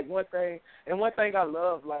one thing I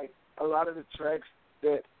love, like a lot of the tracks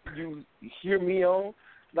that you hear me on,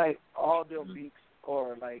 like all them beats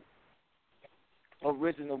are like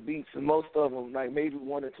original beats, and most of them, like maybe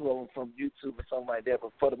one or two of them from YouTube or something like that,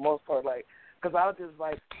 but for the most part, like, because I just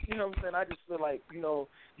like, you know what I'm saying, I just feel like,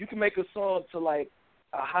 you can make a song to like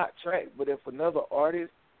a hot track, but if another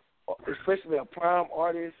artist, especially a prime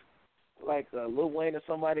artist, like Lil Wayne or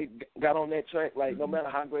somebody got on that track, like no matter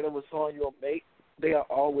how great of a song you'll make, they'll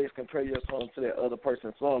always compare your song to that other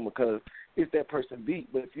person's song because it's that person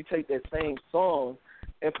beat. But if you take that same song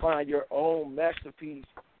and find your own masterpiece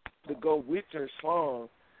to go with your song,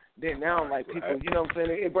 then now, like, people, you know what I'm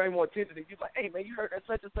saying, it brings more attention to you. Like, hey, man, you heard that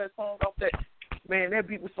such and such song off that? Man, that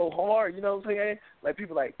beat was so hard, you know what I'm saying? Like,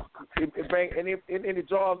 people, like, it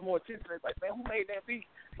draws more attention. It's like, man, who made that beat?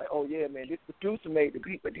 Like, oh, yeah, man, this producer made the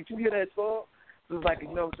beat. But did you hear that song? So it's like, you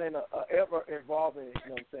know what I'm saying, a ever-evolving, you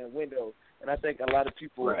know what I'm saying, window. And I think a lot of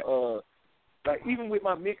people, like, even with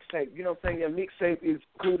my mixtape, you know what I'm saying, your mixtape is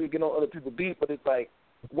cool to get on other people's beat, but it's like,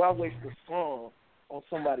 why waste the song on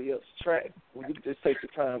somebody else's track when you can just take the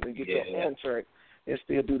time and get your own track and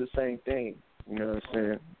still do the same thing? You know what I'm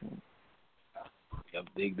saying? Yep,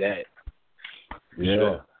 dig that. Yeah.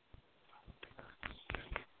 Sure.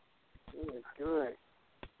 Good.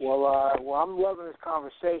 Well, I'm loving this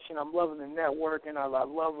conversation. I'm loving the networking. I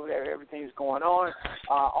love where everything's going on.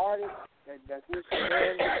 Artists that's listening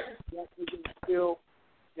in,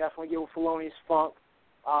 definitely give Philonius Phunk.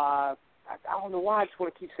 I don't know why I just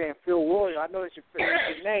want to keep saying Phil Royal. I know it's your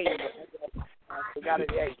name, but I got it.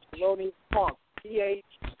 Hey, Philonius Phunk. PH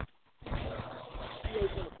on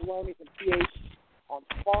the Philonius and PH on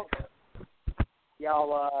Funk. Y'all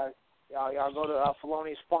go to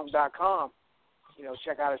PheloniusFunk.com. You know,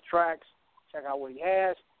 check out his tracks, check out what he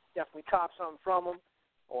has. Definitely cop something from him,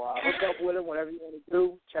 or hook up with him, whatever you want to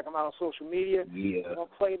do. Check him out on social media. Yeah. We're gonna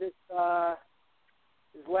play this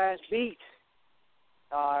last beat.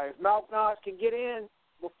 If Mouth Nas can get in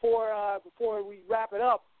before we wrap it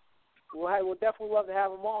up, we'll definitely love to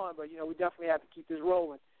have him on. But you know, we definitely have to keep this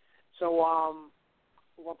rolling. So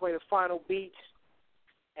we're gonna play the final beat.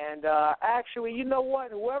 And actually, you know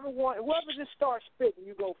what? Whoever just starts spitting,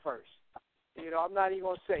 you go first. You know, I'm not even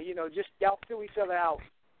going to say, you know, just y'all fill each other out,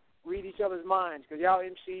 read each other's minds, because y'all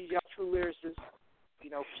MCs, y'all true lyricists. You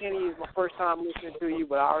know, Kenny is my first time listening to you,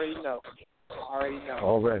 but I already know.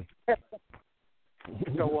 All right.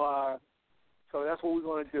 So that's what we're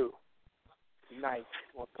going to do tonight.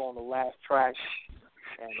 We're on the last track.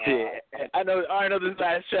 And, I already know this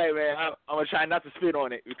last track, man. I'm going to try not to spit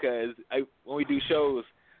on it because when we do shows,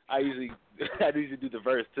 I usually do the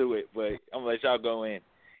verse to it, but I'm going to let y'all go in.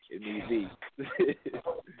 If need be.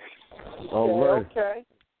 Okay.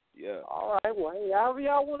 Yeah. All right. Well, hey, however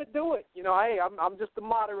y'all want to do it. You know, hey, I'm just the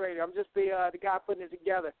moderator. I'm just the guy putting it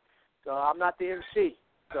together. So I'm not the MC.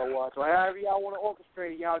 So however y'all want to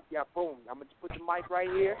orchestrate it, y'all boom. I'm gonna just put the mic right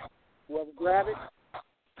here. Whoever grab it,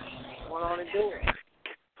 go on and do it.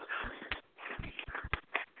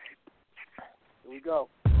 Here we go.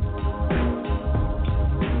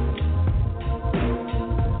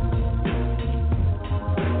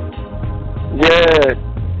 Yeah.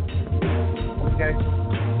 Okay.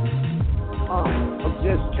 I'm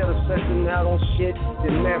just kind of stressing out on shit.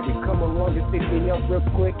 Then Mary, come along and pick me up real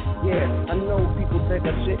quick. Yeah, I know people think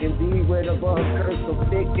I shouldn't be with a bug curve so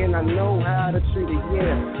thick, and I know how to treat it.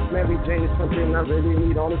 Yeah, Mary Jane is something I really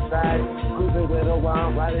need on the side. Cruising with her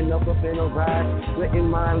while I'm riding up in a ride.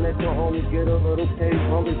 Wouldn't mind let the homies get a little taste.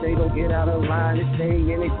 Long as they don't get out of line and stay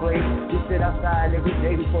in a place. We sit outside every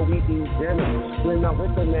day before we eat dinner. When I'm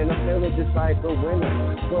with her, man, I'm feeling just like a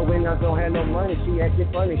winner. But when I don't have no money, she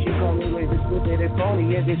acting funny. She call me lazy, stupid, and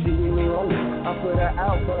phony, and then she leave me lonely. I put her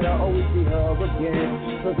out, but I always see her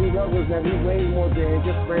again. Cause we lovers and we way more than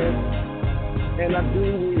just friends. And I do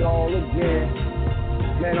it all again.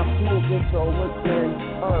 Man, I'm smoking so much sin.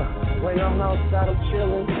 When I'm outside, I'm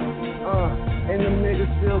chilling. And the niggas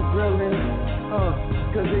still grilling.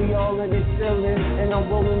 Cause they all in their feelings. And I'm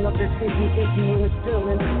rolling up that sticky icky in the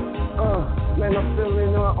ceiling. Man, I'm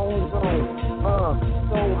feeling my own zone.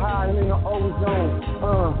 So high in the ozone.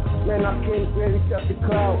 Man, I can't really touch the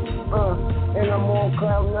cloud. And I'm on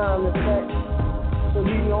cloud 9 in fact. So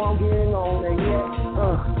you know I'm getting on that,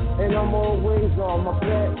 yeah. And I'm always on my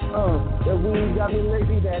back. That weed got me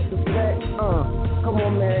lazy, that's a fact. Come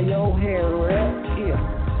on, man, your hair rap.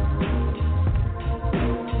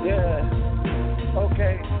 Yeah.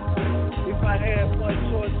 Okay. If I had one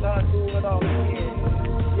choice, I'd do it all again.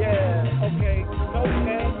 Yeah, okay. No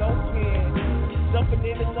pen, no pen. Jumping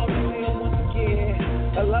in the chill once again.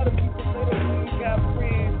 A lot of people say they really got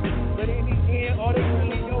friends, but in the end, all they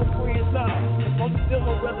really know friends are. And most of them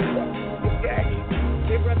would rather suck the gas.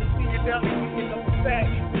 They'd rather see you down and you get up the back.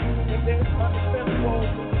 And that's understandable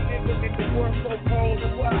when you nigga make the world so cold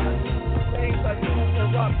and wild. Things I do to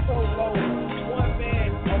rock so low.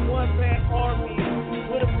 One man army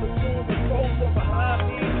with a platoon of soldiers behind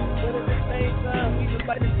me. But at the same time, we just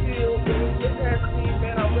like to chill. But it's just as me,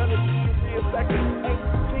 man, I'd rather be real back in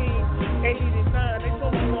 1889. They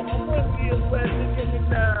told my mom, I'm 1 year west than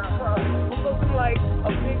 59. I'm looking like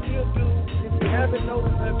a big deal dude. If you haven't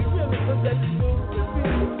noticed, if you really look at the news and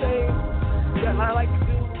feel the same,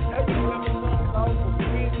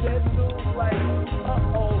 that dude like,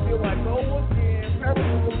 here I go again.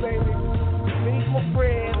 Parallel, baby. Meet my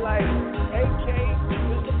friend like AK,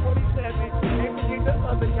 Mr. 47. Can't forget the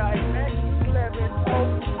other guy, Max 11. Oh,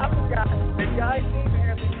 I forgot. The guy named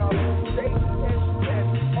Anthony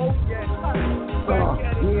Oh, yes.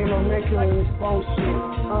 Me and my man killing this phone shit.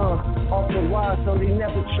 Off the wire, so they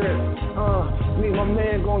never trip. Me and my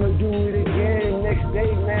man gonna do it again next day,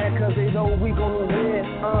 man, cause they know we gonna win.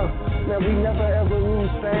 Man, we never ever lose,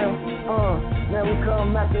 fam. Man, we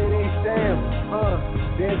come after they stand.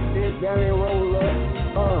 Then sit down and roll up.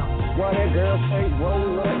 While that girl say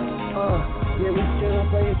roll up. Yeah, we still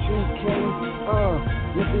play true king.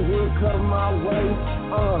 Mr. Wood come my way.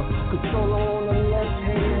 Controller on the left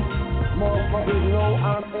hand. Motherfuckers know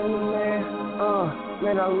I'm in the man.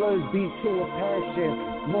 Man, I love beat to a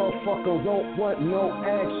passion. Motherfuckers don't want no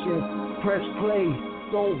action. Press play,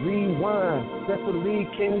 don't rewind. That's the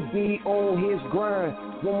lead can be on his grind.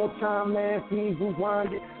 One more time, man, please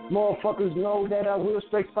rewind it. Motherfuckers know that I will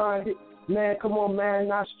straight find it. Man, come on, man,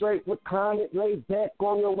 not straight recline it. Lay back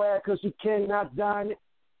on your ass, cause you cannot dine it.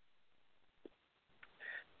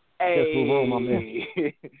 Hey, that's what wrong, my man.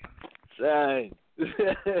 Son.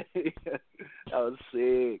 That was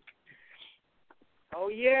sick. Oh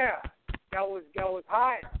yeah, that was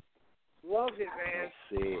hot. Loved it, man.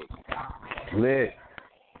 Sick. Lit.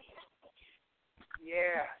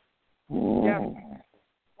 Yeah. Mm. Yeah.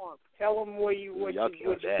 Tell them what you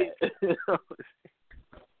killed did. that.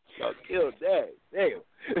 Y'all killed that. Damn.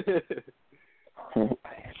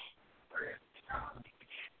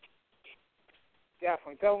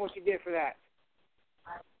 Definitely. Tell them what you did for that.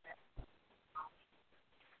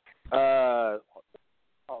 And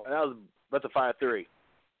that was Breath of Fire 3.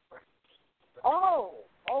 Oh,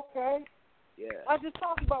 okay. Yeah. We just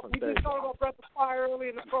talked about Breath of Fire early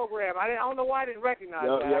in the program. I don't know why I didn't recognize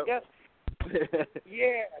that. Yep. I guess.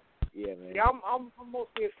 Yeah. Yeah, man. Yeah, I'm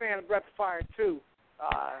mostly a fan of Breath of Fire 2.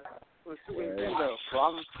 With Super Nintendo.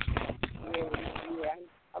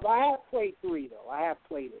 So I have played 3 though. I have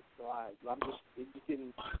played it, so it just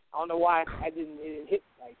didn't. I don't know why it didn't hit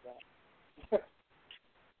like that.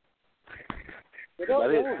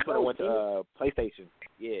 That is when I went to PlayStation.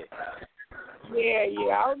 Yeah.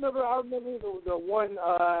 Yeah. I remember the one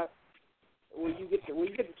where you get to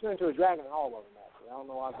turn into a dragon in all of them. Actually, I don't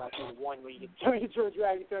know why I was the one where you get to turn into a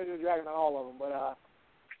dragon in all of them, but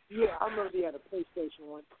yeah, I remember they had a PlayStation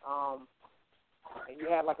one. And you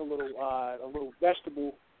had like a little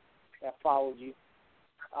vegetable that followed you.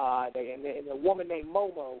 And a woman named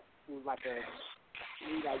Momo who was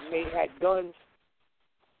had guns.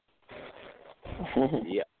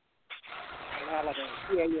 Yeah. And had I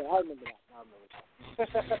remember that.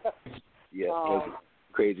 Yeah, it was a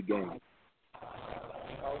crazy game.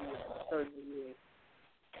 Oh yeah, certainly is.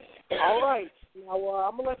 All right, now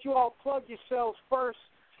I'm gonna let you all plug yourselves first.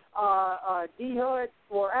 D-Hud,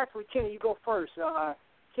 or actually Kenny, you go first.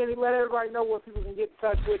 Kenny, let everybody know where people can get in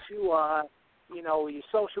touch with you. Your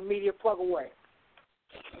social media, plug away.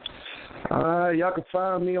 Y'all can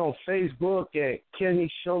find me on Facebook at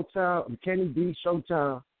Kenny B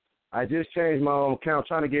Showtime. I just changed my own account,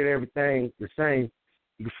 trying to get everything the same.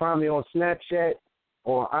 You can find me on Snapchat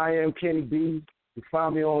or I am Kenny B. You can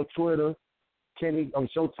find me on Twitter,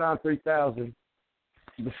 Showtime 3000.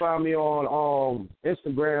 You can find me on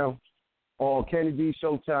Instagram on Kenny B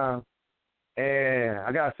Showtime. And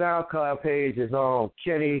I got a SoundCloud page. It's on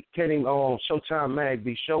Kenny on Showtime Mag.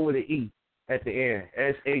 Be show with an E at the end.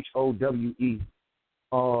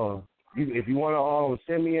 SHOWE. If you want to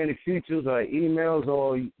send me any features or emails,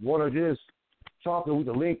 or you want to just talk, we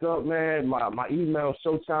can link up, man. My email is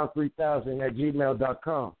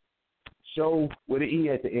showtime3000@gmail.com. Show with an E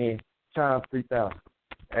at the end.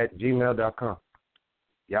 time3000@gmail.com.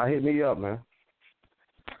 Y'all hit me up, man.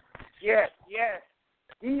 Yes.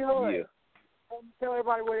 D-Hood. Yeah. Tell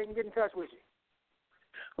everybody where they can get in touch with you.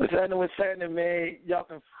 What's happening, man? Y'all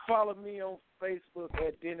can follow me on Facebook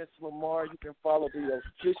at Dennis Lamar. You can follow the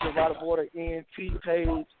official Out of Order NT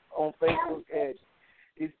page on Facebook at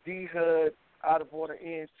it's D-Hud Out of Order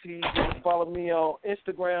NT. You can follow me on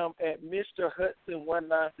Instagram at Mr.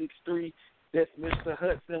 Hudson1963. That's Mr.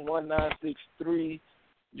 Hudson1963.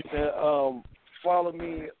 You can follow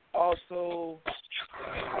me also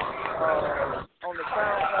on the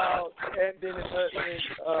SoundCloud at Dennis Hudson.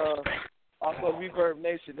 Also Reverb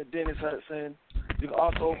Nation at Dennis Hudson. You can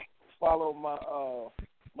also follow my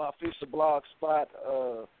official blog spot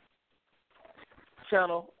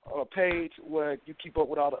channel or page where you keep up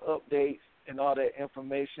with all the updates and all that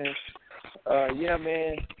information. Yeah,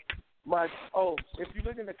 man. If you're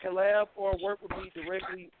looking to collab or work with me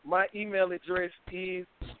directly, my email address is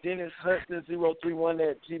Dennis Hudson 031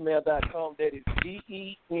 at gmail.com. That is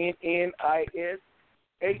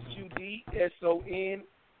DennisHudson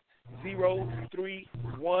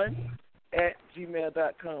 031 at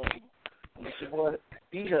gmail.com. It's your boy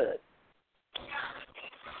D-Hud.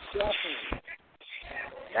 Definitely.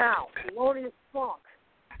 Now, Philonius Phunk.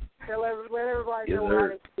 Let everybody know how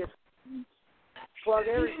to get. Plug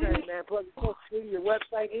everything, man. Plug your social media, your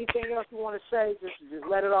website, anything else you want to say, just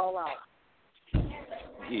let it all out.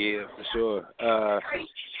 Yeah, for sure.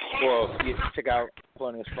 Check out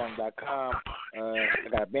FeloniousFunk.com. I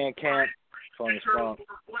got a Bandcamp, Philonius Phunk,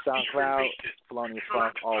 SoundCloud, Philonius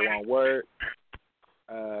Phunk, all one word.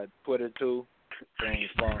 Twitter too,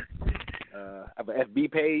 Philonius Phunk. I have an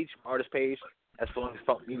FB page, artist page. That's Philonius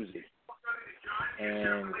Phunk Music.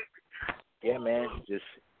 And yeah, man, just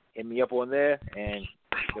hit me up on there, and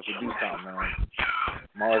if we do something, man.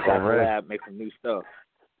 I'm always out the lab, make some new stuff.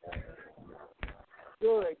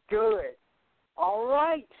 Good. All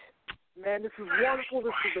right. Man, this is wonderful.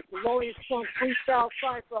 This is the Philonius Phunk Freestyle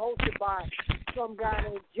Cipher hosted by some guy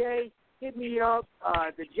named Jay. Hit me up,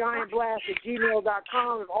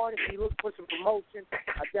 thegiantblast@gmail.com. If artists, you look for some promotion,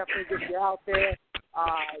 I definitely get you out there.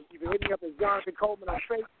 You can hit me up at Jonathan Coleman on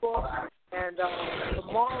Facebook. And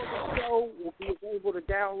tomorrow the show will be able to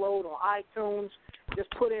download on iTunes. Just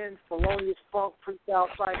put in Philonius Phunk Freestyle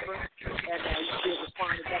Cipher, and you'll be able to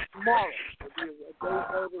find it back tomorrow. It'll be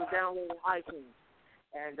able to download on iTunes.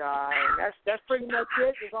 And that's pretty much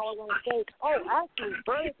it. That's all I want to say. Oh, actually,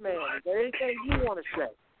 Birdman, is there anything you want to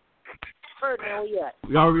say? Birdman, where you at?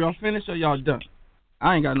 Y'all finished or y'all done?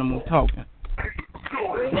 I ain't got no more talking.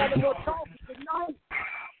 We ain't got no more talking.